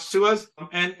allots to us,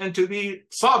 and to be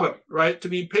sabr, right? To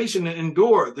be patient and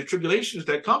endure the tribulations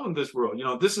that come in this world.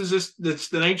 This is just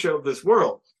the nature of this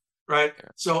world, right?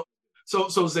 So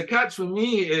zakat for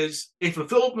me is a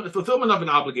fulfillment of an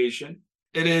obligation.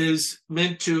 It is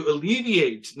meant to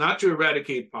alleviate, not to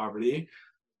eradicate poverty,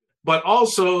 but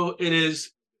also it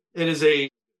is a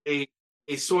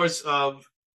source of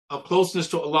closeness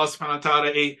to Allah subhanahu wa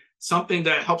ta'ala, something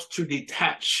that helps to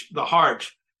detach the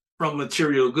heart from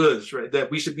material goods, right?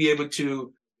 That we should be able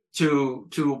to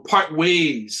part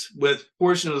ways with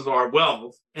portions of our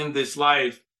wealth in this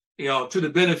life, to the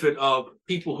benefit of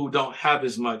people who don't have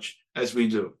as much as we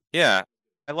do. Yeah.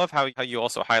 I love how you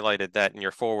also highlighted that in your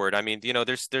forward. I mean,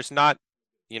 there's not,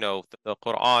 the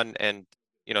Quran and,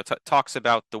 talks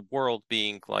about the world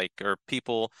being like, or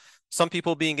some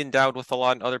people being endowed with a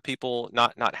lot and other people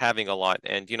not having a lot.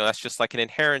 And, that's just like an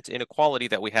inherent inequality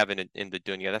that we have in the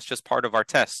dunya. That's just part of our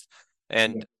test.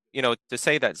 And, to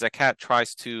say that zakat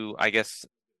tries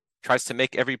to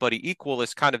make everybody equal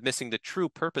is kind of missing the true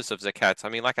purpose of zakat. I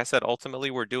mean, like I said,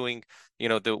 ultimately we're doing,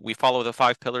 we follow the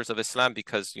 5 pillars of Islam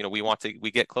because,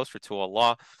 we get closer to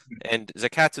Allah, and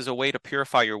zakat is a way to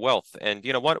purify your wealth. And,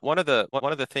 one of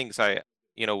the things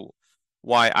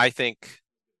why I think,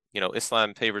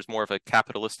 Islam favors more of a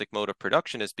capitalistic mode of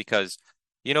production is because,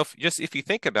 if you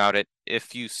think about it,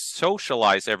 if you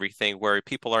socialize everything where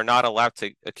people are not allowed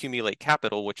to accumulate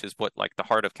capital, which is what like the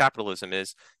heart of capitalism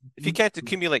is, if you can't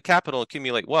accumulate capital,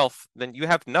 accumulate wealth, then you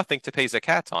have nothing to pay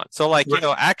zakat on. So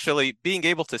actually being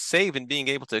able to save and being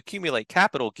able to accumulate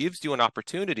capital gives you an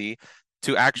opportunity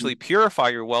to actually purify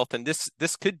your wealth, and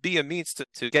this could be a means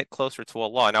to get closer to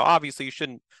Allah. Now, obviously,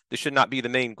 this should not be the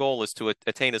main goal, is to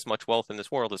attain as much wealth in this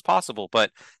world as possible.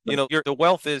 But the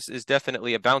wealth is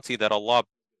definitely a bounty that Allah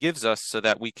gives us, so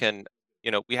that we can,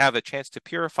 we have a chance to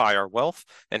purify our wealth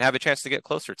and have a chance to get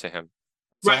closer to Him.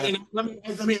 So right. Let me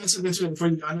answer this for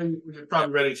you. I know you're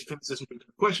probably ready to transition to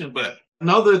the question, but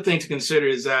another thing to consider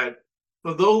is that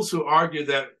for those who argue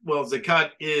that, well,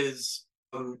 zakat is,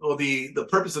 or the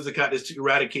purpose of zakat is to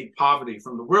eradicate poverty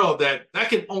from the world, that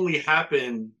can only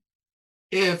happen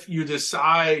if you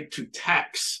decide to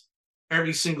tax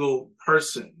every single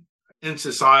person in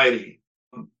society,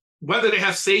 whether they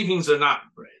have savings or not,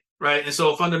 right? Right. And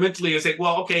so fundamentally, it's like,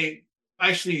 well, okay, I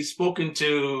actually spoken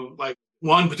to like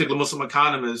one particular Muslim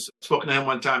economist, spoken to him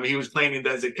one time, and he was claiming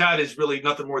that zakat is really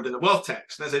nothing more than a wealth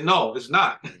tax. And I said, no, it's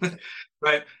not.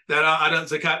 Right? That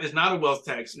zakat is not a wealth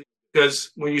tax, because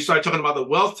when you start talking about the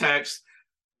wealth tax,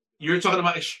 you're talking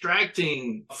about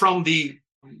extracting from the,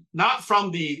 not from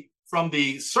the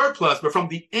surplus, but from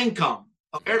the income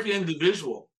of every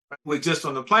individual who exists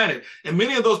on the planet. And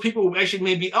many of those people actually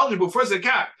may be eligible for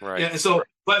zakat. Right. Yeah, and so,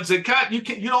 but zakat,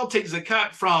 you don't take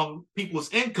zakat from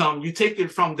people's income, you take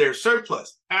it from their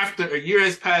surplus after a year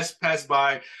has passed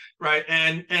by, right?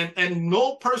 And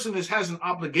no person has an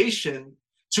obligation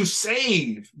to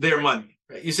save their money.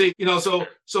 Right? You see, so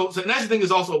and that's the thing,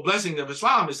 is also a blessing of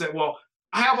Islam, is that, well,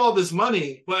 I have all this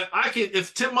money, but I can,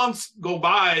 if 10 months go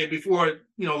by before,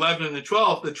 11 and the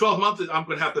 12th month, I'm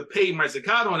going to have to pay my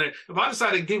zakat on it. If I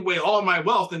decide to give away all my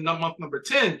wealth in month number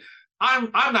 10,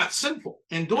 I'm not sinful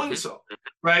in doing so,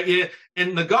 right? Yeah.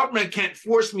 And the government can't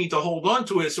force me to hold on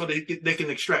to it so they can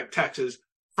extract taxes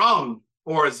from,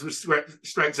 or extract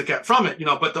zakat from it,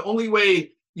 but the only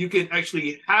way you can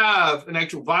actually have an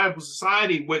actual viable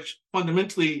society which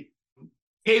fundamentally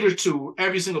caters to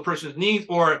every single person's needs,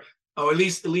 or at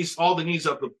least all the needs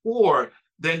of the poor,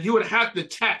 then you would have to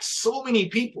tax so many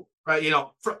people, right?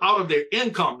 Out of their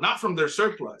income, not from their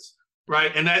surplus,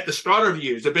 right? And at the start of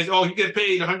years, they're basically, you get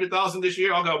paid $100,000 this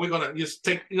year. Oh God, we're gonna just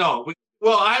take,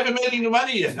 well, I haven't made any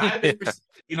money yet. I haven't,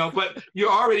 but you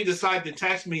already decided to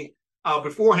tax me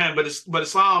beforehand. But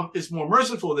Islam is more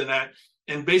merciful than that,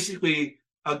 and basically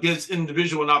gives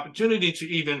individual an opportunity to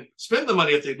even spend the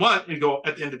money if they want. You go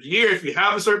at the end of the year, if you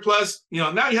have a surplus,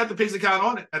 now you have to pay zakat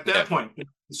on it at that point.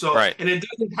 So, right. And it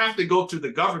doesn't have to go to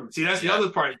the government. See, that's the other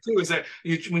part too, is that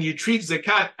when you treat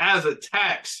zakat as a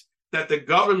tax that the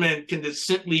government can just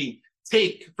simply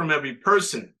take from every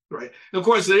person, right? And of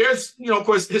course,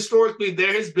 historically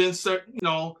there has been certain,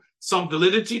 some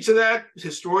validity to that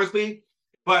historically,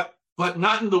 but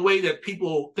not in the way that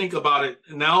people think about it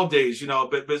nowadays,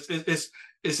 but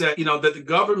it's that, that the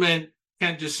government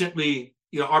can't just simply,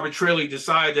 arbitrarily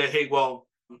decide that, hey, well,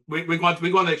 we're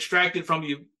going to extract it from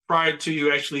you prior to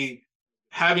you actually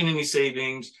having any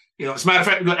savings. As a matter of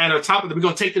fact, we're going to add on top of it, we're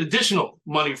going to take the additional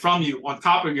money from you on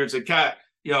top of your zakat,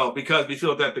 because we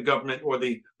feel that the government or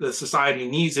the society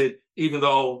needs it, even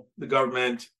though the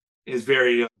government is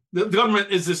the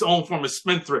government is its own form of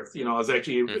spendthrift, is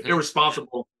actually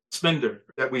irresponsible spender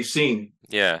that we've seen.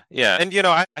 Yeah. And,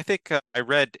 I think I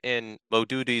read in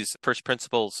Maududi's First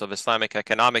Principles of Islamic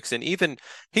Economics, and even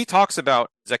he talks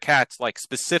about zakat, like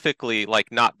specifically like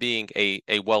not being a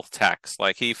wealth tax.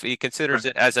 Like he considers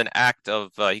it as an act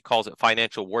of, he calls it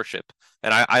financial worship.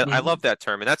 And I love that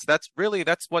term. And that's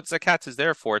what zakat is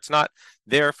there for. It's not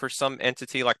there for some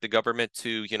entity like the government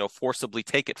to, forcibly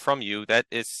take it from you.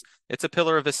 It's a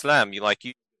pillar of Islam.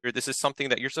 This is something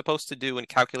that you're supposed to do and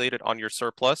calculate it on your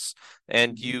surplus,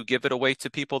 and you give it away to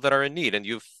people that are in need, and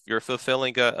you're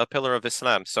fulfilling a pillar of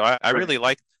Islam. So I really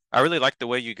like the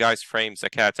way you guys frame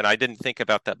zakat, and I didn't think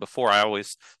about that before. I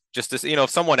always if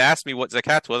someone asked me what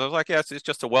zakat was, I was like, yes, it's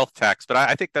just a wealth tax. But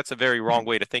I think that's a very wrong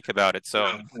way to think about it.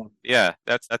 So yeah,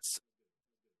 that's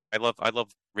I love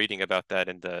reading about that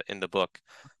in the book.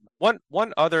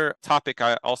 One other topic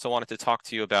I also wanted to talk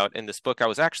to you about in this book, I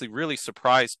was actually really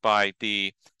surprised by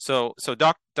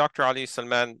Dr. Ali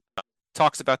Salman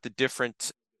talks about the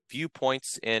different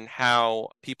viewpoints in how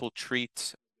people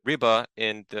treat riba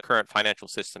in the current financial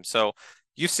system. So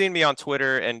you've seen me on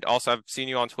Twitter, and also I've seen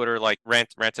you on Twitter like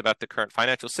rant about the current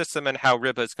financial system and how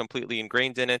riba is completely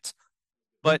ingrained in it.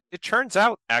 But it turns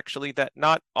out actually that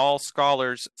not all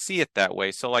scholars see it that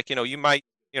way. So you might,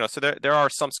 so there are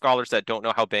some scholars that don't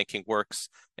know how banking works,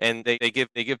 and they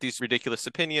give these ridiculous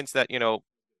opinions that,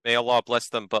 may Allah bless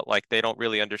them, but they don't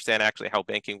really understand actually how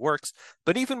banking works.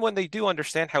 But even when they do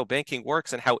understand how banking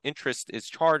works and how interest is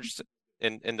charged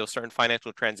in those certain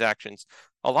financial transactions,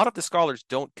 a lot of the scholars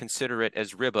don't consider it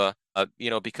as riba,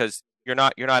 because you're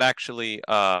not actually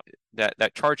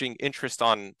that charging interest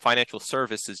on financial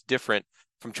service is different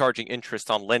from charging interest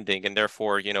on lending, and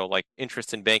therefore,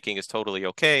 interest in banking is totally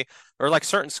okay. Or like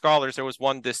certain scholars, there was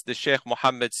one, this Sheikh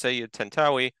Mohammed Sayyid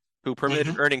Tantawi, who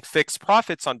permitted earning fixed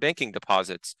profits on banking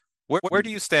deposits. Where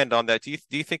do you stand on that? Do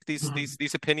you think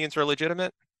these opinions are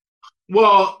legitimate?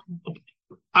 Well,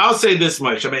 I'll say this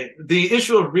much. I mean, the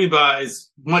issue of riba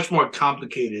is much more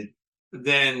complicated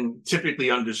than typically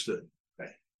understood. Right?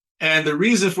 And the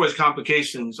reason for its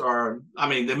complications are,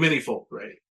 they're manyfold,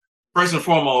 right? First and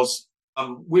foremost,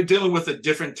 we're dealing with a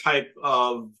different type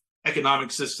of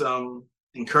economic system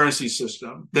and currency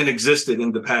system than existed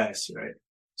in the past, right?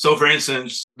 So, for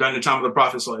instance, during the time of the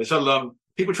Prophet ﷺ,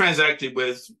 people transacted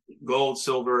with gold,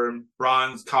 silver,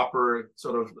 bronze, copper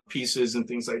sort of pieces and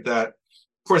things like that.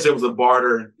 Of course, there was a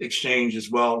barter exchange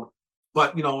as well.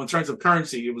 But, in terms of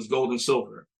currency, it was gold and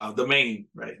silver, the main,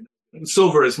 right? And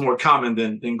silver is more common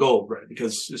than gold, right?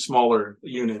 Because it's smaller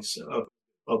units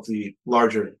of the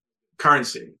larger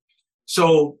currency.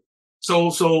 So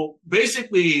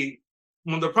basically,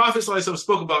 when the Prophet ﷺ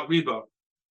spoke about riba,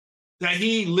 that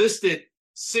he listed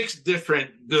 6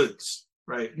 different goods,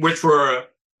 right, which were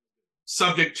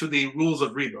subject to the rules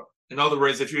of riba. In other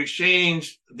words, if you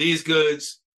exchange these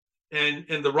goods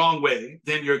in the wrong way,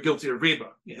 then you're guilty of riba.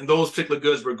 And those particular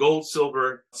goods were gold,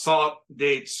 silver, salt,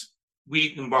 dates,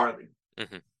 wheat, and barley.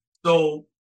 Mm-hmm. So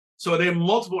there are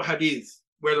multiple hadiths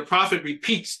where the Prophet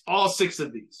repeats all 6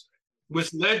 of these,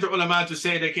 which led the ulama to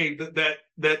say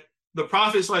that the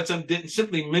Prophet didn't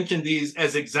simply mention these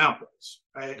as examples,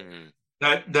 right? Mm-hmm.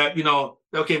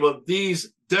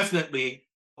 These definitely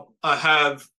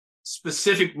have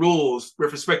specific rules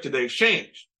with respect to the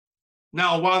exchange.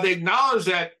 Now, while they acknowledge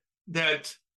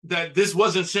that this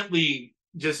wasn't simply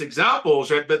just examples,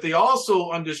 right? But they also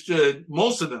understood,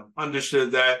 most of them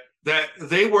understood that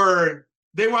they were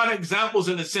not examples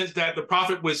in the sense that the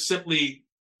Prophet was simply,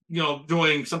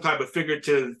 doing some type of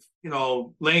figurative,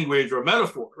 language or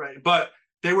metaphor, right? But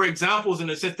they were examples in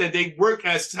the sense that they work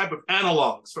as type of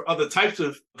analogs for other types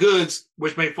of goods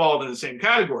which may fall in the same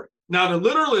category. Now, the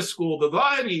literalist school, the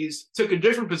Zahiris, took a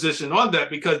different position on that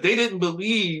because they didn't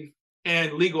believe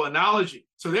in legal analogy.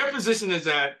 So their position is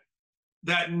that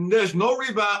there's no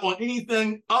riba on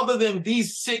anything other than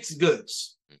these 6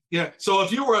 goods. Yeah. So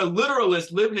if you were a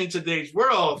literalist living in today's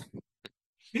world,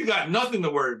 you got nothing to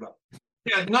worry about.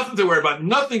 You got nothing to worry about.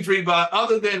 Nothing's riba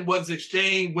other than what's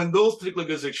exchanged when those particular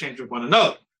goods are exchanged with one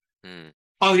another. Mm.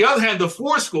 On the other hand, the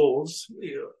 4 schools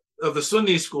of the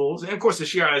Sunni schools, and of course the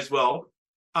Shia as well,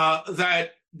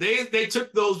 that they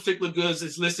took those particular goods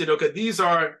as listed. Okay, these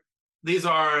are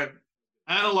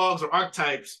analogs or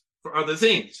archetypes for other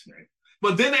things. Right?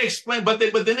 But then they explain, but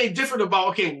then they differed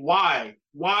about why,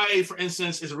 for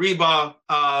instance, is riba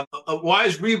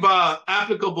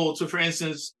applicable to, for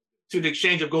instance, to the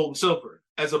exchange of gold and silver,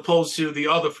 as opposed to the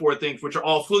other 4 things, which are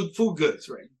all food goods,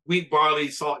 right? Wheat, barley,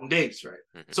 salt, and dates, right?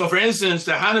 Mm-hmm. So, for instance,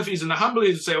 the Hanafis and the Hanbalis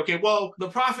would say, the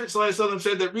Prophet ﷺ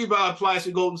said that riba applies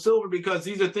to gold and silver because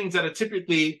these are things that are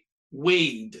typically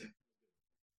weighed.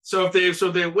 So if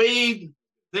they're weighed,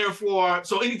 therefore,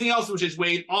 so anything else which is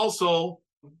weighed also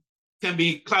can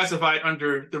be classified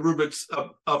under the rubrics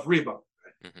of riba.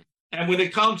 Mm-hmm. And when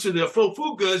it comes to the full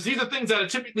food goods, these are things that are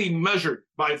typically measured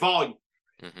by volume.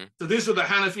 Mm-hmm. So these are the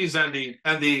Hanafis and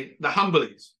the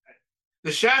Hanbalis.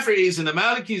 The Shafi'is and the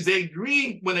Malikis, they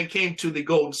agreed when it came to the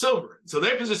gold and silver. So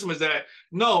their position was that,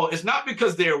 no, it's not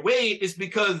because they're weighed, it's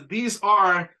because these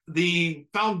are the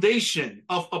foundation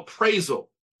of appraisal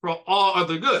for all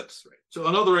other goods. Right? So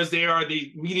in other words, they are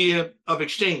the media of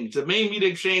exchange, the main media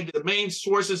exchange, the main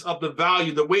sources of the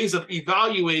value, the ways of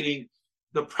evaluating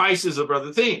the prices of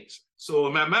other things. So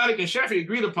Imam Malik and Shafi'i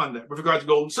agreed upon that with regard to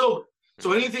gold and silver.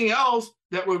 So anything else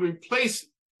that would replace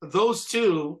those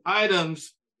 2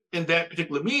 items in that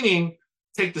particular meaning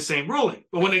take the same ruling.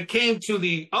 But when it came to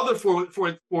the other four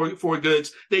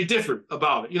goods, they differed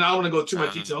about it. I don't want to go too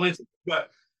much detail into it.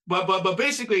 But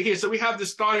basically here, so we have the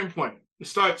starting point. We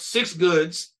start 6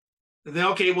 goods, and then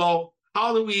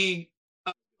how do we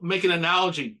make an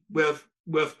analogy with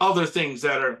other things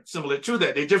that are similar to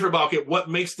that? They differ about what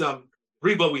makes them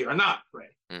riba or not,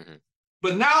 right? Mm-hmm.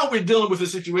 But now we're dealing with a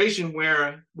situation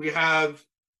where we have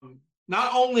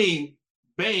not only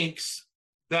banks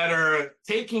that are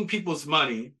taking people's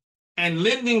money and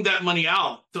lending that money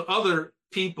out to other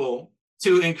people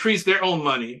to increase their own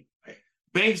money, right?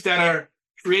 Banks that are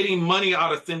creating money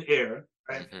out of thin air,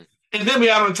 right? Mm-hmm. And then we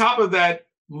have on top of that,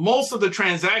 most of the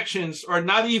transactions are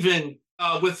not even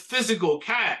with physical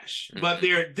cash, mm-hmm. but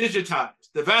they're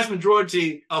digitized. The vast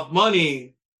majority of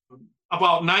money,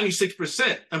 about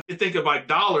 96%, if you think about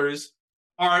dollars,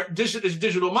 is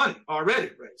digital money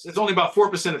already, right? So it's only about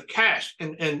 4% of cash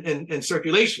in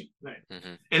circulation, right?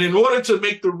 Mm-hmm. And in order to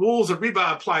make the rules of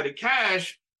riba apply to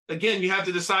cash, again, you have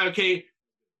to decide,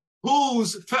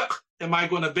 whose fiqh am I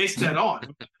going to base that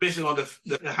on? Based on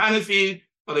the Hanafi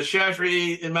or the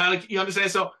Shafi'i and Maliki, you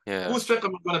understand? So whose fiqh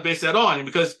am I going to base that on?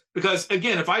 Because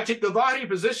again, if I take the Zahiri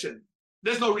position,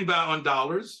 there's no riba on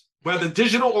dollars, whether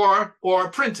digital or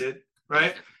printed,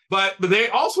 right? But they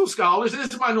also scholars, it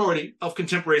is a minority of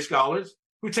contemporary scholars,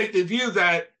 who take the view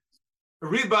that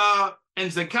riba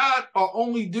and zakat are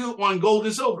only due on gold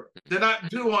and silver. They're not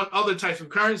due on other types of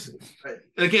currencies. Right?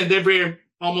 And again, they're very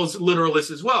almost literalist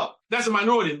as well. That's a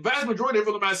minority. The vast majority of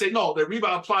ulama say no, the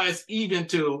riba applies even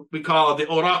to, we call the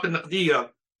awraq al-naqdiyya,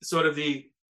 sort of the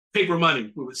paper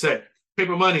money, we would say.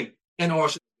 Paper money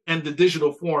and the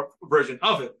digital form version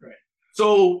of it. Right.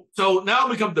 So now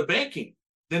we come to banking.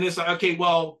 Then it's like, okay,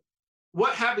 well,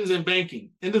 what happens in banking?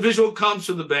 Individual comes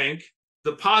to the bank,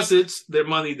 deposits their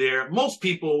money there. Most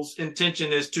people's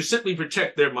intention is to simply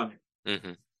protect their money.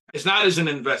 Mm-hmm. It's not as an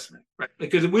investment, right?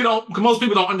 Because most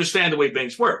people don't understand the way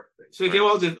banks work. So okay,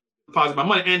 well, just deposit my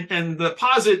money, and the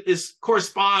deposit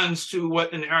corresponds to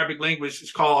what in the Arabic language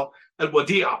is called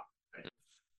al-wadi'a.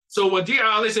 So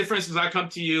wadi'a, let's say, for instance, I come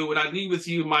to you and I leave with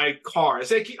you my car. I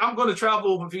say, I'm going to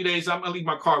travel for a few days. I'm going to leave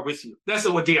my car with you. That's a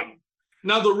wadi'a.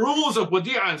 Now, the rules of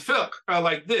wadi'a and fiqh are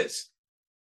like this.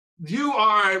 You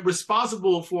are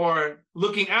responsible for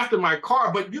looking after my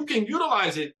car, but you can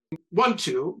utilize it,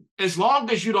 as long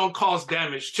as you don't cause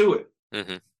damage to it,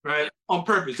 mm-hmm. right? On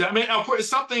purpose. I mean, of course, if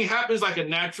something happens like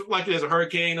there's a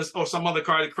hurricane or some other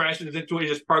car that crashes into it,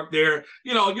 just parked there,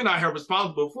 you're not held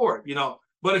responsible for it,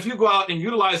 But if you go out and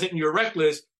utilize it and you're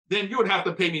reckless, then you would have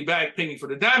to pay me for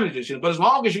the damages. But as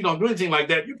long as you don't do anything like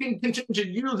that, you can continue to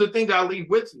use the thing that I leave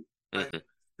with you. Right? Mm-hmm.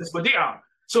 That's wadi'a.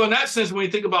 So in that sense, when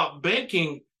you think about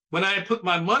banking, when I put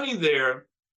my money there,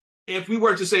 if we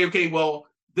were to say, okay, well,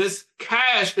 this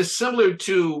cash is similar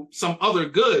to some other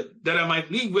good that I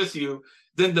might leave with you,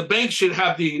 then the bank should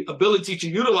have the ability to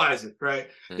utilize it, right?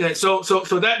 Mm-hmm. Yeah, so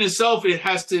that in itself, it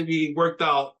has to be worked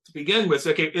out to begin with.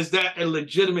 Okay, is that a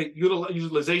legitimate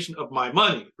utilization of my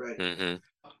money, right? Mm-hmm.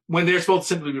 When they're supposed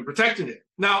to simply be protecting it.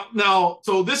 Now,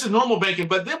 so this is normal banking,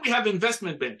 but then we have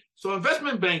investment banking. So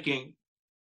investment banking,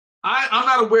 I'm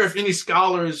not aware of any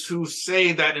scholars who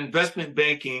say that investment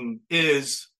banking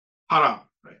is haram.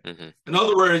 Right? Mm-hmm. In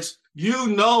other words,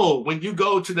 when you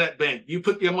go to that bank, you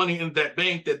put your money in that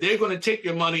bank, that they're going to take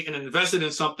your money and invest it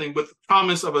in something with the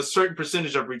promise of a certain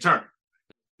percentage of return.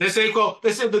 They say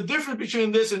the difference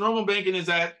between this and normal banking is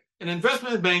that in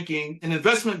investment banking,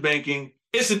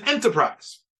 it's an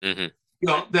enterprise. Mm-hmm.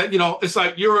 It's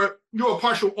like you're a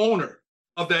partial owner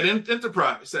of that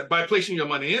enterprise, that by placing your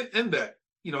money in that.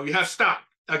 You have stock,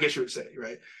 I guess you would say,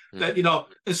 right? Mm-hmm. That,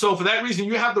 and so for that reason,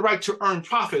 you have the right to earn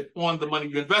profit on the money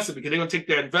you invested, because they're going to take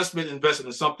that investment and invest it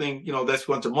in something, that's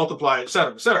going to multiply, et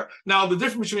cetera, et cetera. Now, the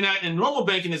difference between that and normal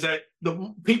banking is that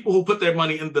the people who put their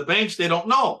money in the banks, they don't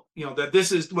know, that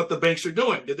this is what the banks are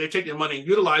doing, that they're taking their money and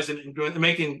utilizing it and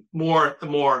making more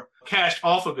and more cash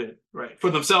off of it, right?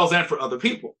 For themselves and for other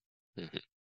people, mm-hmm.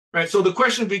 right? So the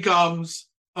question becomes,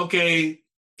 okay,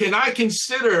 can I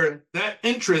consider that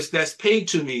interest that's paid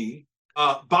to me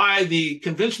by the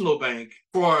conventional bank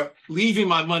for leaving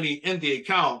my money in the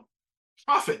account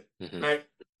profit, mm-hmm. right?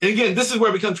 And again, this is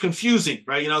where it becomes confusing,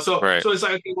 right? So it's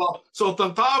like, okay, well, so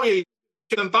Tantawi,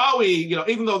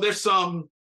 even though there's some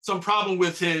problem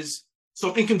with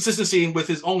some inconsistency with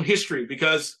his own history,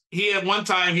 because he at one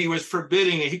time he was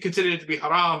forbidding it, he considered it to be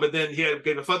haram, but then he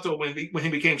gave a fatwa when he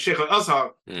became Sheikh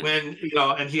al-Azhar, when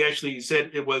and he actually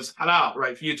said it was halal,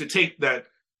 right, for you to take the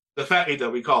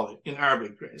fa'ida, we call it in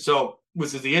Arabic, right? So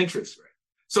which is the interest, right?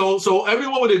 So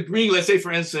everyone would agree, let's say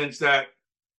for instance that,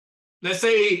 let's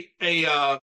say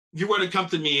you were to come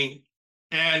to me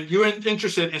and you're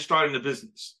interested in starting a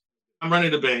business. I'm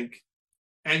running a bank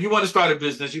and you want to start a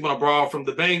business, you want to borrow from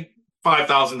the bank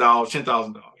 $5,000,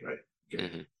 $10,000, right? Okay.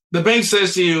 Mm-hmm. The bank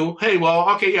says to you, hey, well,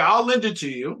 okay, yeah, I'll lend it to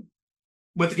you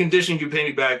with the condition you pay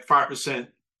me back 5%,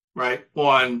 right,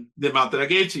 on the amount that I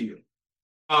gave to you.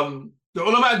 The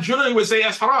ulama generally would say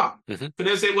that's haram. Mm-hmm. But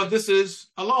they say, well, this is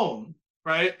a loan,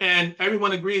 right? And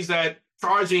everyone agrees that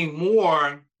charging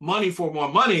more money for more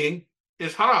money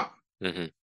is haram. Mm-hmm.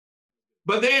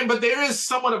 But there is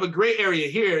somewhat of a gray area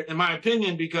here, in my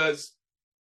opinion, because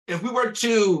if we were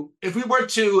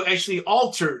to actually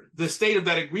alter the state of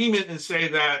that agreement and say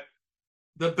that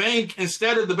the bank,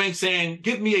 instead of the bank saying,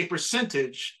 give me a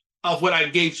percentage of what I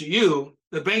gave to you,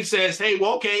 the bank says, hey,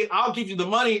 well, okay, I'll give you the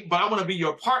money, but I want to be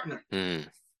your partner,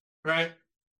 right?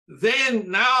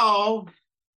 Then now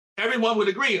everyone would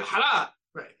agree, halal,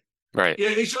 right? Right.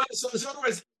 Yeah. So in other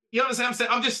words, you understand what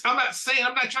I'm saying?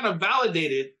 I'm not trying to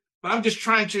validate it, but I'm just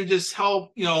trying to just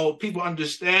help, people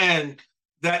understand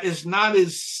that it's not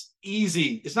as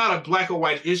easy. It's not a black or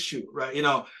white issue, right?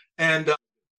 And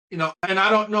I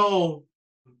don't know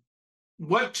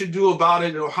what to do about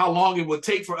it or how long it would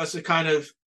take for us to kind of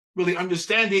really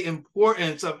understand the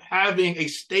importance of having a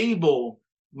stable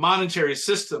monetary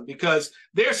system, because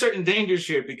there are certain dangers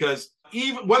here, because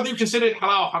even whether you consider it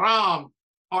halal, haram,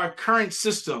 our current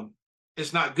system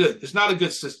it's not good. It's not a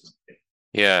good system.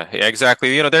 Yeah,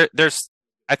 exactly. There's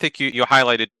I think you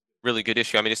highlighted really good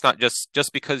issue. I mean, it's not just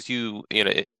because in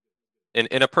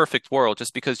a perfect world,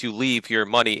 just because you leave your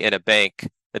money in a bank,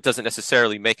 that doesn't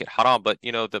necessarily make it haram. But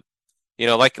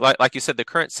like you said, the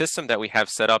current system that we have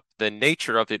set up, the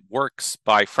nature of it works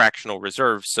by fractional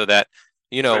reserves, so that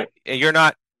Right. you're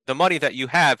not the money that you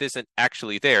have isn't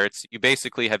actually there. It's you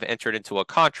basically have entered into a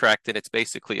contract, and it's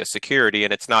basically a security,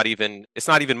 and it's not even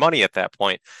money at that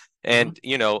point.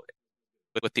 Mm-hmm. And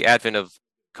with the advent of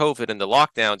COVID and the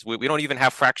lockdowns, we don't even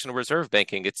have fractional reserve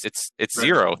banking. It's Right.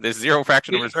 zero. There's zero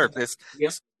fractional Yeah. reserve. This,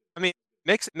 Yeah. I mean,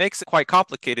 makes it quite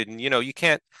complicated. And you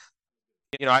can't.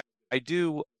 I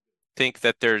do think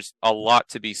that there's a lot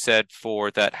to be said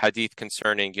for that hadith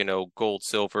concerning gold,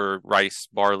 silver, rice,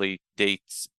 barley,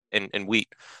 dates, and wheat.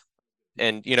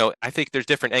 And I think there's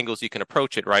different angles you can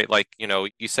approach it, right? Like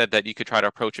you said that you could try to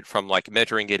approach it from like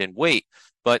measuring it in weight,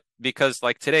 but because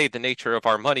like today the nature of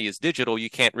our money is digital, you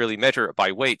can't really measure it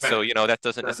by weight, Right. so that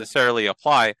doesn't necessarily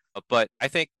apply. But I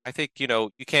think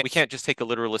we can't just take a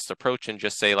literalist approach and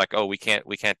just say like, oh, we can't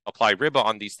apply riba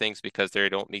on these things because they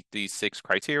don't meet these 6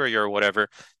 criteria or whatever.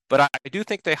 But I do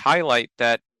think they highlight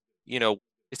that you know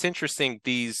it's interesting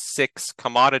these 6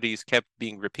 commodities kept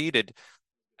being repeated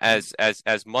as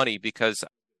money, because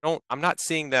I'm not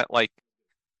seeing that, like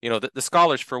the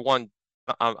scholars, for one.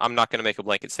 I'm not going to make a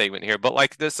blanket statement here, but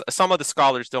like this, some of the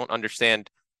scholars don't understand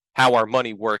how our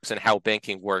money works and how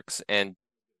banking works. And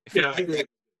if Yeah. I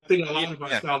think a lot of our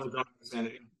yeah, scholars don't understand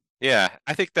it. yeah,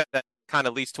 I think that kind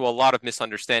of leads to a lot of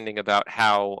misunderstanding about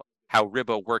how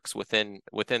riba works within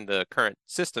the current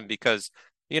system, because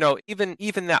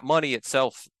even that money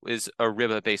itself is a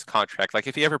riba based contract. Like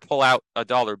if you ever pull out a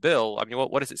dollar bill, I mean,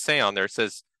 what does it say on there? It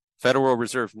says Federal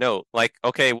Reserve note. Like,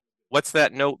 okay, what's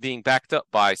that note being backed up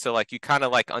by? So like you kind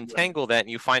of like Right. untangle that, and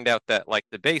you find out that like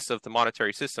the base of the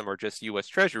monetary system are just US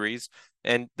Treasuries,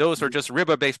 and those are Mhm. just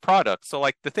riba based products. So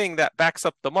like the thing that backs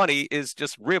up the money is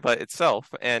just riba itself.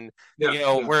 And Yeah.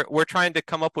 Yeah. we're trying to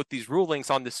come up with these rulings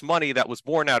on this money that was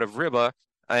born out of riba.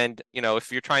 And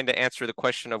if you're trying to answer the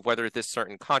question of whether this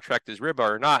certain contract is riba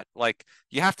or not, like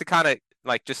you have to kind of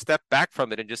like just step back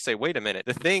from it and just say, wait a minute,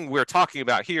 the thing we're talking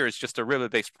about here is just a riba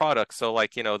based product. So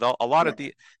like a lot of Right.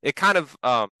 the it kind of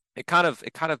it kind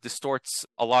of distorts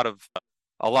a lot of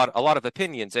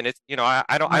opinions. And it's Right.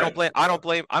 I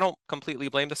don't completely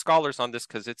blame the scholars on this,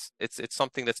 because it's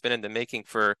something that's been in the making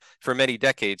for many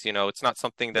decades. It's not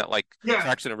something that like Yeah.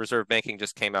 fractional reserve banking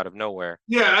just came out of nowhere.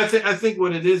 Yeah. I think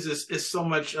what it is so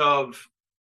much of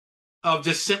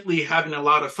just simply having a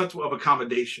lot of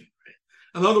accommodation.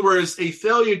 In other words, a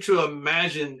failure to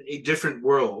imagine a different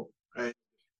world, right,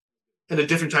 and a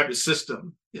different type of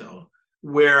system,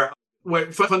 where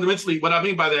fundamentally what I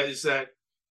mean by that is that,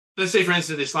 let's say, for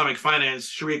instance, the Islamic finance,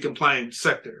 Sharia compliant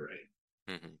sector,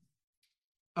 right?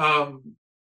 Hmm.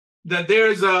 That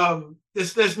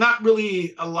there's not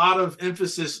really a lot of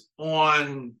emphasis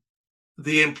on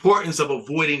the importance of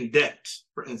avoiding debt,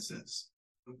 for instance.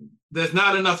 There's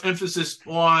not enough emphasis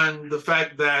on the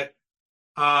fact that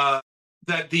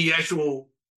that the actual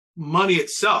money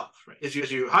itself, right, as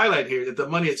you highlight here, that the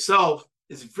money itself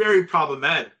is very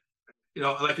problematic.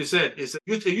 Like you said,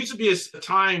 it used to be a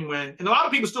time when, and a lot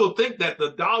of people still think that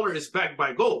the dollar is backed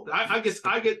by gold. I guess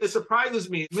it surprises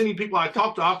me. Many people I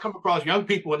talk to, I'll come across young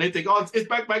people and they think, oh, it's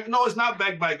backed by, no, it's not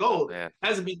backed by gold. Yeah. It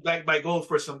hasn't been backed by gold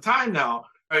for some time now.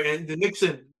 Right? And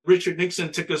Richard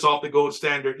Nixon took us off the gold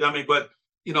standard. I mean, but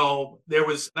there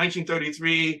was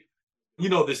 1933.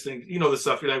 This thing, the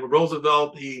stuff. Like with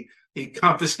Roosevelt, he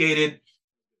confiscated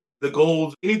the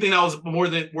gold, anything that was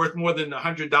worth more than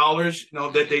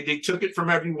 $100. That they took it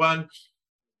from everyone,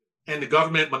 and the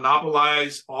government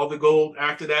monopolized all the gold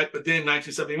after that. But then in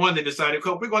 1971, they decided,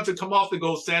 we're going to come off the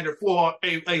gold standard for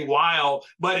a while,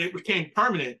 but it became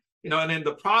permanent. And in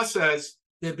the process,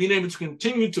 they've been able to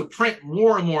continue to print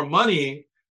more and more money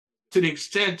to the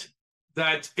extent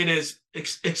that it has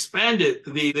expanded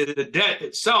the debt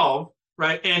itself,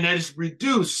 right? And that has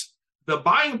reduced the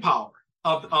buying power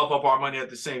of our money at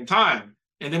the same time.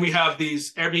 And then we have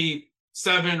these every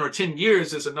 7 or 10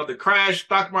 years, there's another crash,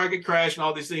 stock market crash, and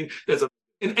all these things.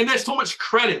 And there's so much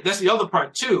credit. That's the other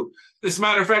part too. As a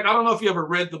matter of fact, I don't know if you ever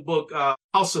read the book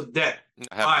House of Debt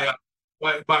by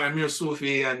Amir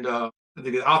Sufi and I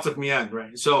think it's Atif Mian,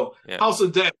 right? So Yeah. House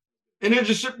of Debt. And there's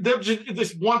just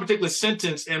this one particular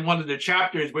sentence in one of the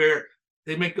chapters where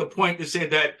they make a point to say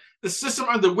that the system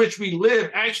under which we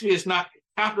live actually is not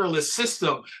a capitalist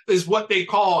system, is what they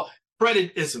call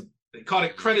creditism. They call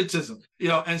it creditism,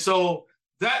 and so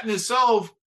that in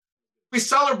itself we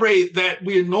celebrate that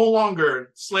we are no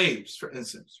longer slaves, for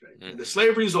instance, right? The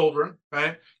slavery is over,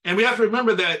 right? And we have to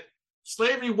remember that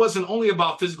slavery wasn't only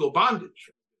about physical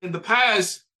bondage. In the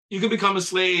past, you could become a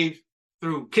slave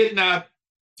through kidnap,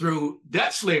 through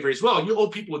debt slavery as well. You owe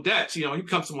people debts. You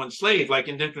become someone's slave, like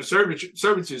indentured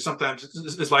servitude. Sometimes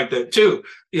it's like that too.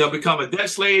 Become a debt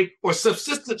slave or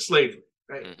subsistence slavery,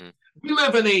 right? We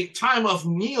live in a time of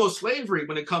neo-slavery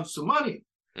when it comes to money.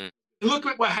 Look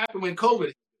at what happened when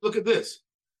COVID. Look at this.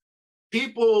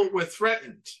 People were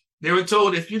threatened. They were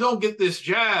told, if you don't get this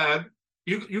jab,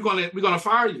 we're gonna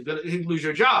fire you. You lose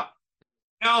your job.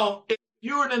 Now, if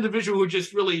you're an individual who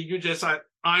you're just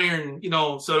iron,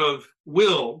 sort of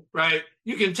will, right?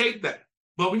 You can take that.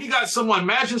 But when you got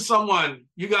imagine someone,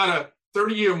 you got a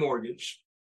 30-year mortgage.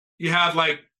 You have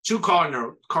like 2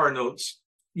 car notes.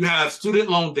 You have student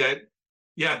loan debt.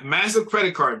 You have massive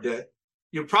credit card debt.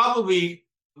 You probably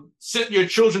sent your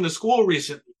children to school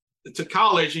recently, to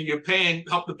college, and you're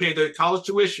help to pay their college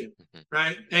tuition,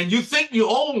 right? And you think you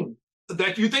own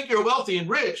that, you think you're wealthy and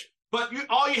rich, but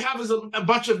all you have is a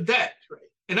bunch of debt, right?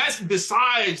 And that's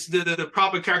besides the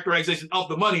proper characterization of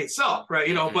the money itself, right?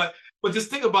 But just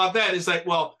think about that. It's like,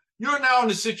 well, you're now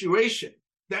in a situation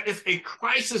that if a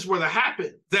crisis were to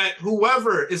happen, that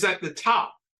whoever is at the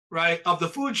top, right, of the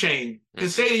food chain can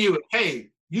say to you, hey,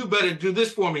 you better do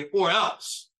this for me or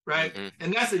else, right?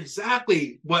 And that's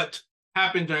exactly what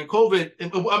happened during COVID.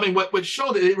 And I mean, what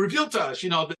showed it revealed to us,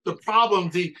 the problem,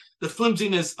 the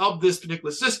flimsiness of this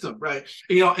particular system, right?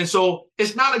 And so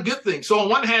it's not a good thing. So on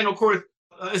one hand, of course,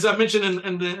 as I mentioned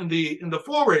in the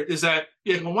forward, is that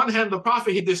on one hand, the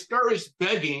Prophet, he discouraged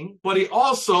begging, but he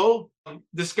also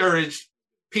discouraged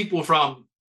people from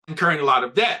incurring a lot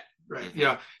of debt, right?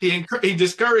 He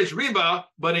discouraged riba,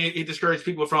 but he discouraged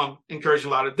people from incurring a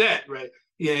lot of debt, right?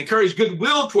 He encouraged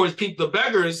goodwill towards people, the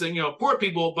beggars and poor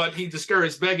people, but he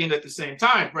discouraged begging at the same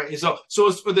time, right? And so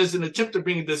there's an attempt to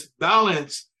bring this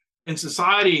balance in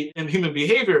society and human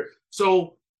behavior.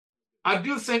 So I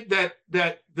do think that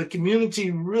the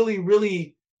community really,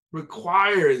 really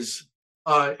requires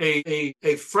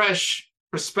a fresh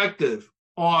perspective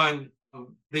on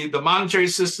the monetary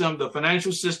system, the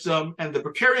financial system, and the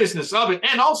precariousness of it,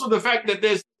 and also the fact that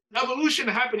there's evolution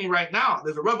happening right now.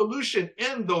 There's a revolution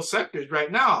in those sectors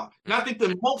right now. And I think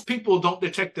that most people don't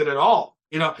detect it at all.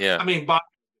 I mean, by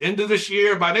the end of this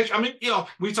year, by next, I mean,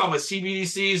 we talk about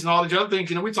CBDCs and all these other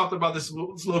things. We talked about this a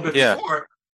little bit before,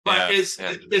 but it's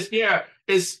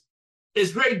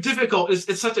very difficult.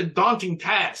 It's such a daunting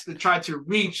task to try to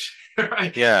reach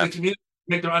right? The community,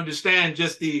 make them understand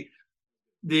just the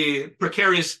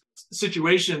precarious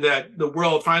situation that the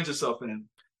world finds itself in.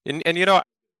 And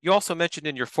you also mentioned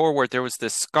in your foreword there was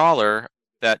this scholar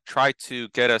that tried to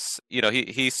get us,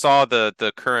 he saw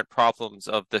the current problems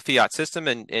of the fiat system,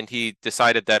 and he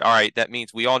decided that, all right, that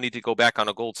means we all need to go back on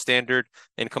a gold standard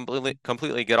and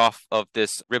completely get off of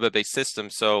this riba-based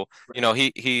system. So,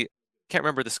 he can't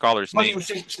remember the scholar's name.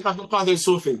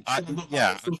 Sufi.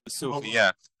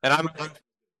 Yeah. And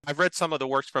I've read some of the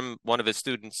works from one of his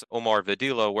students, Omar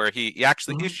Vadilo, where he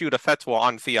actually issued a fatwa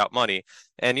on fiat money.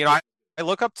 And, I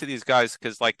look up to these guys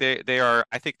because they are,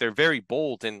 I think they're very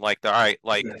bold and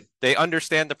they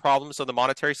understand the problems of the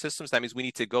monetary systems. That means we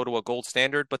need to go to a gold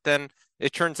standard. But then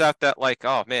it turns out that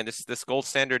oh man, this gold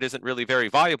standard isn't really very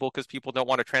viable because people don't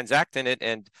want to transact in it.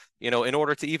 And, in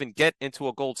order to even get into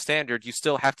a gold standard, you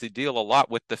still have to deal a lot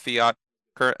with the fiat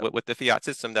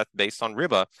system that's based on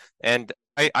riba. And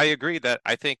I agree that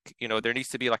I think, there needs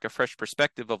to be like a fresh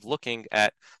perspective of looking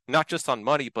at not just on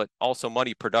money, but also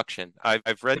money production.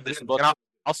 I've read this book, and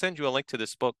I'll send you a link to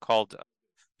this book called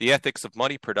The Ethics of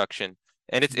Money Production.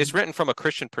 And it's written from a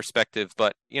Christian perspective,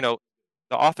 but, the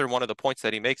author, one of the points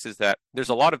that he makes is that there's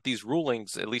a lot of these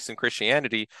rulings, at least in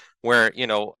Christianity, where,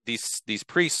 these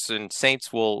priests and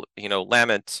saints will,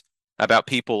 lament about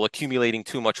people accumulating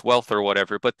too much wealth or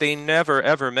whatever, but they never,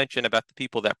 ever mention about the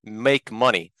people that make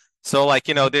money. So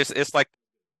it's like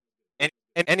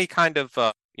any kind of,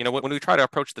 when we try to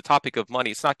approach the topic of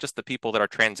money, it's not just the people that are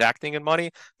transacting in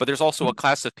money, but there's also a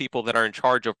class of people that are in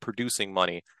charge of producing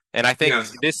money. And I think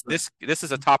this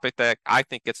is a topic that I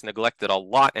think gets neglected a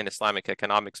lot in Islamic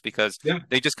economics because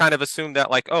they just kind of assume that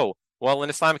well, in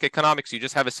Islamic economics, you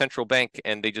just have a central bank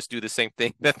and they just do the same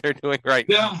thing that they're doing right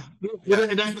now.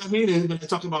 And that's what I mean when I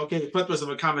talk about purpose of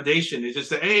accommodation. It's just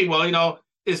that, hey, well,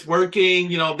 it's working,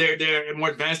 they're more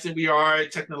advanced than we are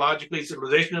technologically,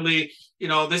 civilizationally.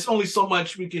 There's only so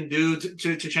much we can do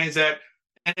to change that.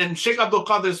 And Sheikh Abdul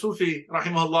Qadir Sufi,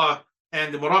 rahimahullah,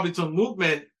 and the Murabitun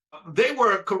movement they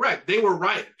were correct. They were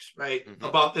right, Hmm.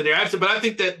 about their answer. But I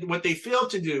think that what they failed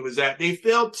to do is that they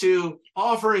failed to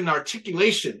offer an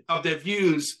articulation of their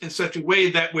views in such a way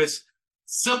that was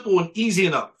simple and easy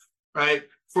enough, right,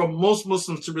 for most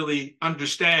Muslims to really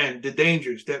understand the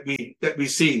dangers that we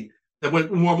see, that more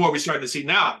and more we're starting to see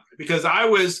now. Because I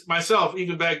was myself,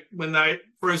 even back when I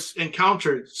first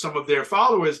encountered some of their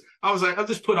followers, I was like, I'll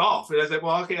just put off. And I said,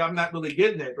 well, okay, I'm not really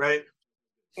getting it, right?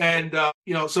 And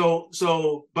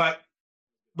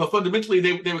but fundamentally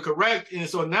they were correct. And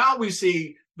so now we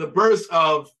see the birth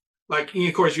of, like,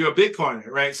 of course, you're a Bitcoiner,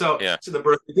 right? So Yeah. the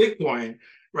birth of Bitcoin,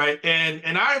 right?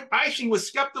 And I actually was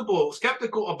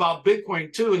skeptical about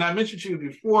Bitcoin too. And I mentioned to you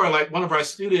before, like one of our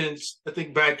students, I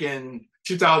think back in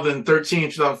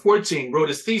 2013, 2014, wrote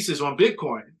his thesis on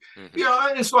Bitcoin.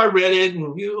 Hmm. And so I read it, and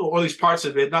all these parts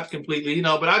of it, not completely,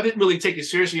 but I didn't really take it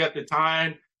seriously at the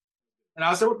time. And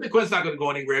I said, well, Bitcoin's not going to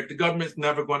go anywhere. The government's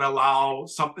never going to allow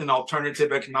an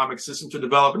alternative economic system to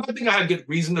develop. And I think I had good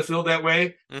reason to feel that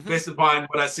way, Hmm. based upon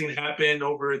what I've seen happen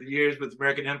over the years with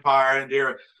American empire and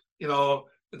their,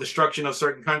 the destruction of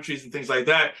certain countries and things like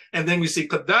that. And then we see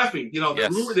Gaddafi, the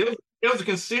rumor, Yes. there was a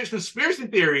conspiracy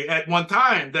theory at one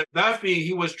time that Gaddafi,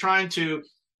 he was trying to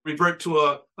revert to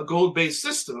a gold-based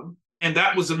system. And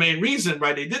that was the main reason,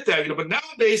 right? They did that, But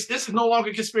nowadays, this is no longer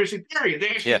a conspiracy theory.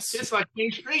 Yes. It's like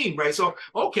mainstream, right? So,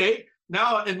 okay,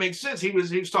 now it makes sense. He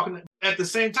was talking at the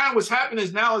same time. What's happening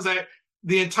is that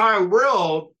the entire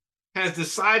world has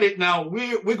decided now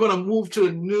we're going to move to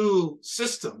a new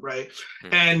system, right?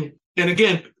 Hmm. And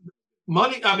again,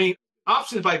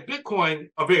 options like Bitcoin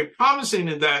are very promising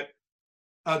in that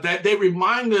that they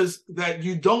remind us that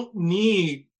you don't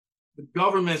need the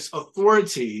government's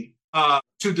authority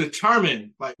to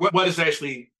determine, like, what is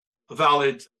actually a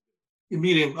valid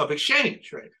medium of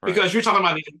exchange, right? Right. Because you're talking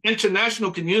about an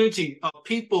international community of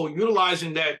people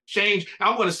utilizing that exchange.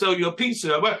 I'm going to sell you a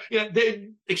pizza, but they're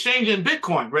exchanging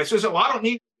Bitcoin, right? So, I don't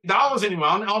need dollars anymore.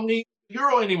 I don't need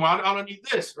euro anymore. I don't need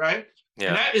this, right? And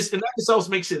Yeah. that itself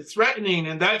makes it threatening,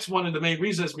 and that's one of the main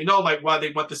reasons we know, like, why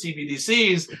they want the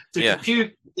CBDCs to Yeah.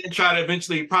 compute and try to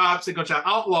eventually, perhaps they're going to try to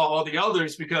outlaw all the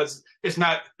others because it's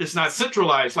not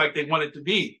centralized like they want it to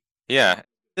be. Yeah.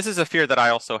 This is a fear that I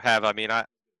also have. I mean,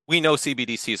 we know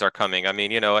CBDCs are coming. I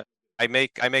mean, I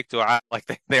make dua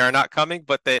like they are not coming,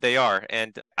 but they are.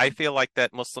 And I feel like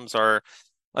that Muslims are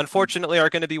unfortunately are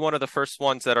going to be one of the first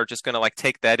ones that are just going to like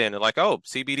take that in and like, oh,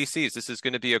 CBDCs, this is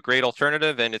going to be a great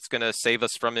alternative and it's going to save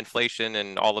us from inflation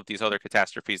and all of these other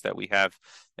catastrophes that we have.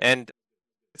 And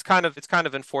it's kind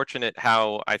of unfortunate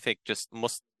how I think just the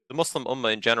Muslim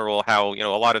Ummah in general, how a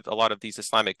lot of these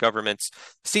Islamic governments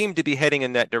seem to be heading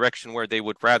in that direction where they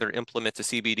would rather implement a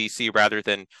CBDC rather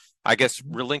than, I guess,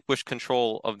 relinquish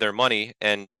control of their money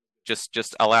and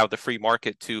just allow the free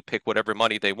market to pick whatever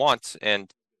money they want. And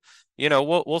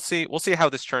we'll see how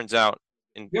this turns out.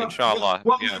 Yeah, yeah. Inshallah.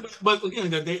 Well, Yeah. but again,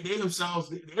 they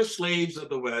themselves, they're slaves of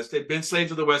the West. They've been slaves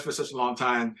of the West for such a long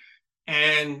time,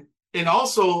 and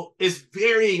also it's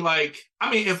very, like,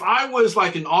 I mean, if I was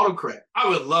like an autocrat, I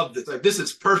would love this. Like, this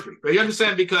is perfect, right? You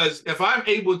understand? Because if I'm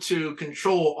able to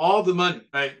control all the money,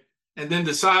 right, and then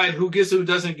decide who gets it, who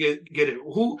doesn't get it,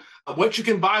 what you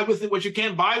can buy with it, what you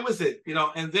can't buy with it,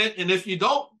 and if you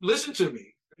don't listen to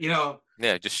me,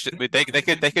 Yeah,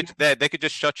 they could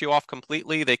just shut you off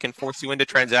completely. They can force you into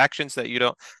transactions that you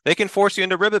don't. They can force you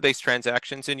into riba-based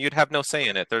transactions, and you'd have no say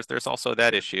in it. There's also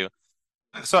that issue.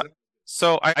 So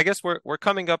so I guess we're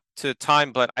coming up to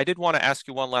time, but I did want to ask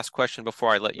you one last question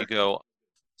before I let you go.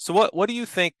 So what do you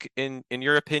think in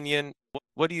your opinion?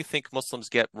 What do you think Muslims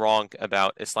get wrong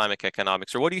about Islamic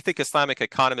economics, or what do you think Islamic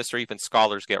economists or even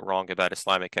scholars get wrong about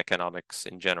Islamic economics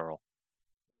in general?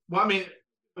 Well, I mean,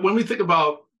 when we think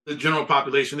about the general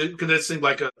population, because that seems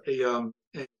like a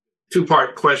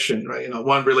two-part question, right?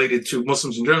 One related to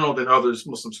Muslims in general, then others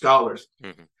Muslim scholars.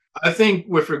 Hmm. I think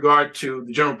with regard to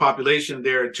the general population,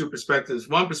 there are two perspectives.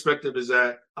 One perspective is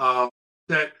that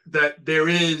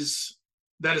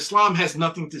that Islam has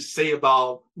nothing to say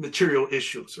about material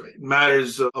issues, right?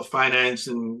 Matters of finance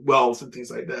and wealth and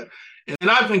things like that. And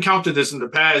I've encountered this in the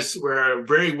past, where a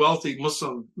very wealthy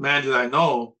Muslim man that I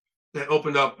know that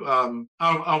opened up. I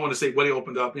don't want to say what he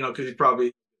opened up, because he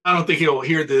probably, I don't think he'll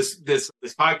hear this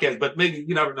podcast, but maybe,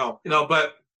 you never know,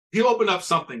 But he opened up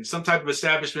some type of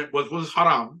establishment was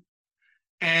haram,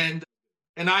 and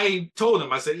I told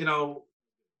him, I said,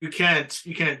 you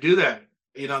can't do that.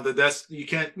 That's, you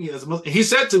can't. As a Muslim. He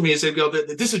said to me, he said,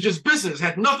 that this is just business, it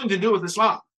had nothing to do with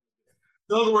Islam.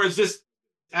 In other words, this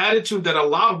attitude that a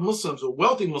lot of Muslims, or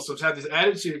wealthy Muslims, have, this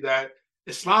attitude that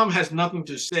Islam has nothing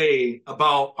to say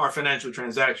about our financial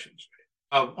transactions.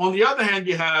 On the other hand,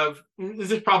 you have, this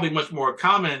is probably much more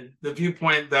common, the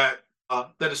viewpoint that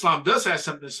that Islam does have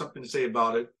something to say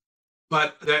about it,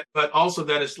 but also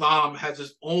that Islam has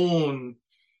its own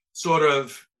sort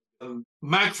of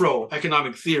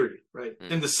macroeconomic theory, right?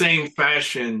 In the same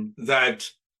fashion that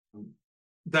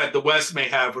the West may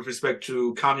have with respect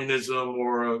to communism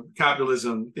or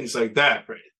capitalism, things like that,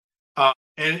 right?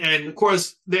 And of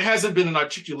course, there hasn't been an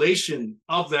articulation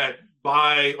of that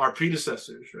by our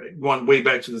predecessors, right? Going way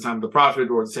back to the time of the Prophet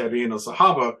or the Tabi'in or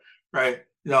Sahaba, right?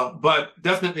 But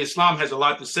definitely Islam has a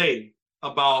lot to say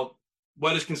about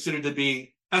what is considered to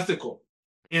be ethical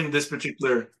in this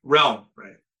particular realm,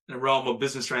 right? In the realm of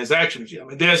business transactions. I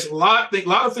mean, there's a lot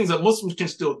of things that Muslims can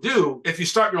still do if you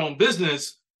start your own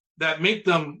business that make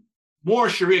them more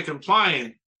Sharia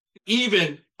compliant,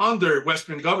 even under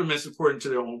Western governments according to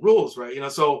their own rules, right?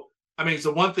 So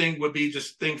one thing would be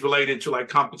just things related to like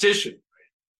competition,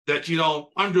 right? That you don't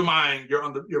undermine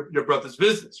your brother's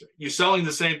business. Right? You're selling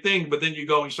the same thing, but then you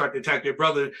go and you start to attack your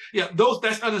brother. Yeah,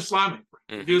 that's un-Islamic,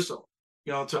 right? To do so.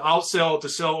 To outsell, to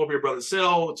sell over your brother's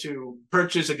sell, to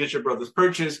purchase against your brother's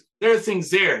purchase. There are things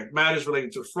there, matters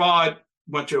related to fraud.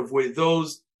 You want to avoid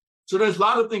those. So there's a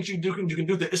lot of things you can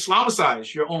do to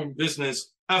Islamicize your own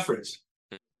business efforts.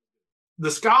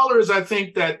 The scholars, I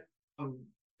think that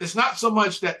it's not so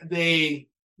much that they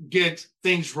get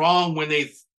things wrong when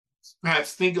they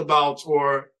perhaps think about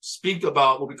or speak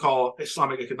about what we call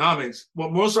Islamic economics.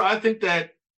 But more so, I think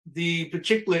that the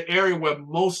particular area where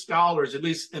most scholars, at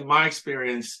least in my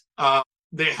experience,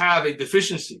 they have a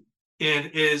deficiency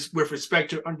in is with respect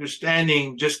to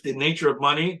understanding just the nature of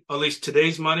money, at least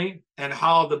today's money, and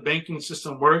how the banking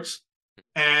system works,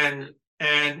 and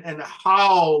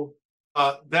how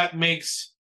that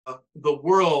makes the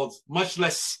world much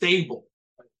less stable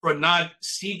for not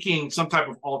seeking some type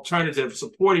of alternative,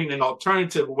 supporting an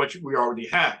alternative of what we already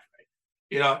have.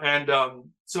 Right?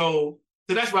 So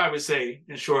that's what I would say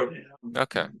in short.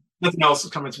 Okay. Nothing else is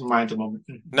coming to mind at the moment.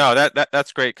 No,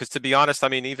 that's great. Because to be honest, I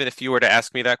mean, even if you were to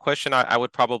ask me that question, I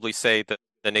would probably say that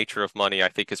the nature of money, I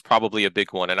think, is probably a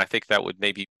big one. And I think that would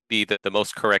maybe be the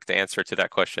most correct answer to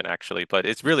that question, actually. But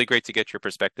it's really great to get your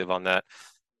perspective on that.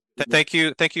 Thank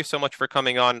you. Thank you so much for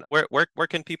coming on. Where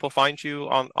can people find you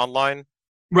online?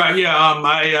 Right.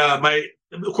 Yeah.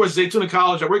 Of course, Zaytuna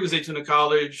College. I work at Zaytuna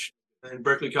College in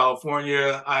Berkeley,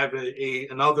 California. I have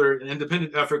another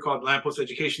independent effort called Lamppost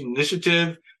Education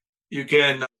Initiative. You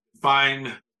can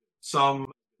find some of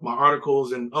my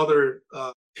articles and other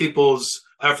people's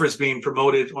efforts being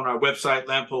promoted on our website,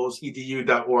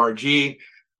 lamppostedu.org.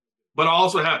 But I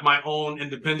also have my own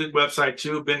independent website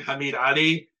too,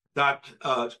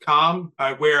 binhamidali.com,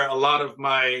 where a lot of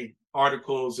my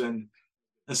articles and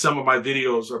some of my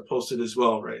videos are posted as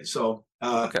well, right? So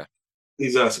okay.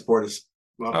 Please support us.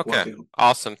 Okay,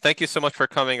 awesome. Thank you so much for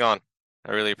coming on.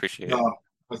 I really appreciate it.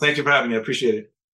 Thank you for having me. I appreciate it.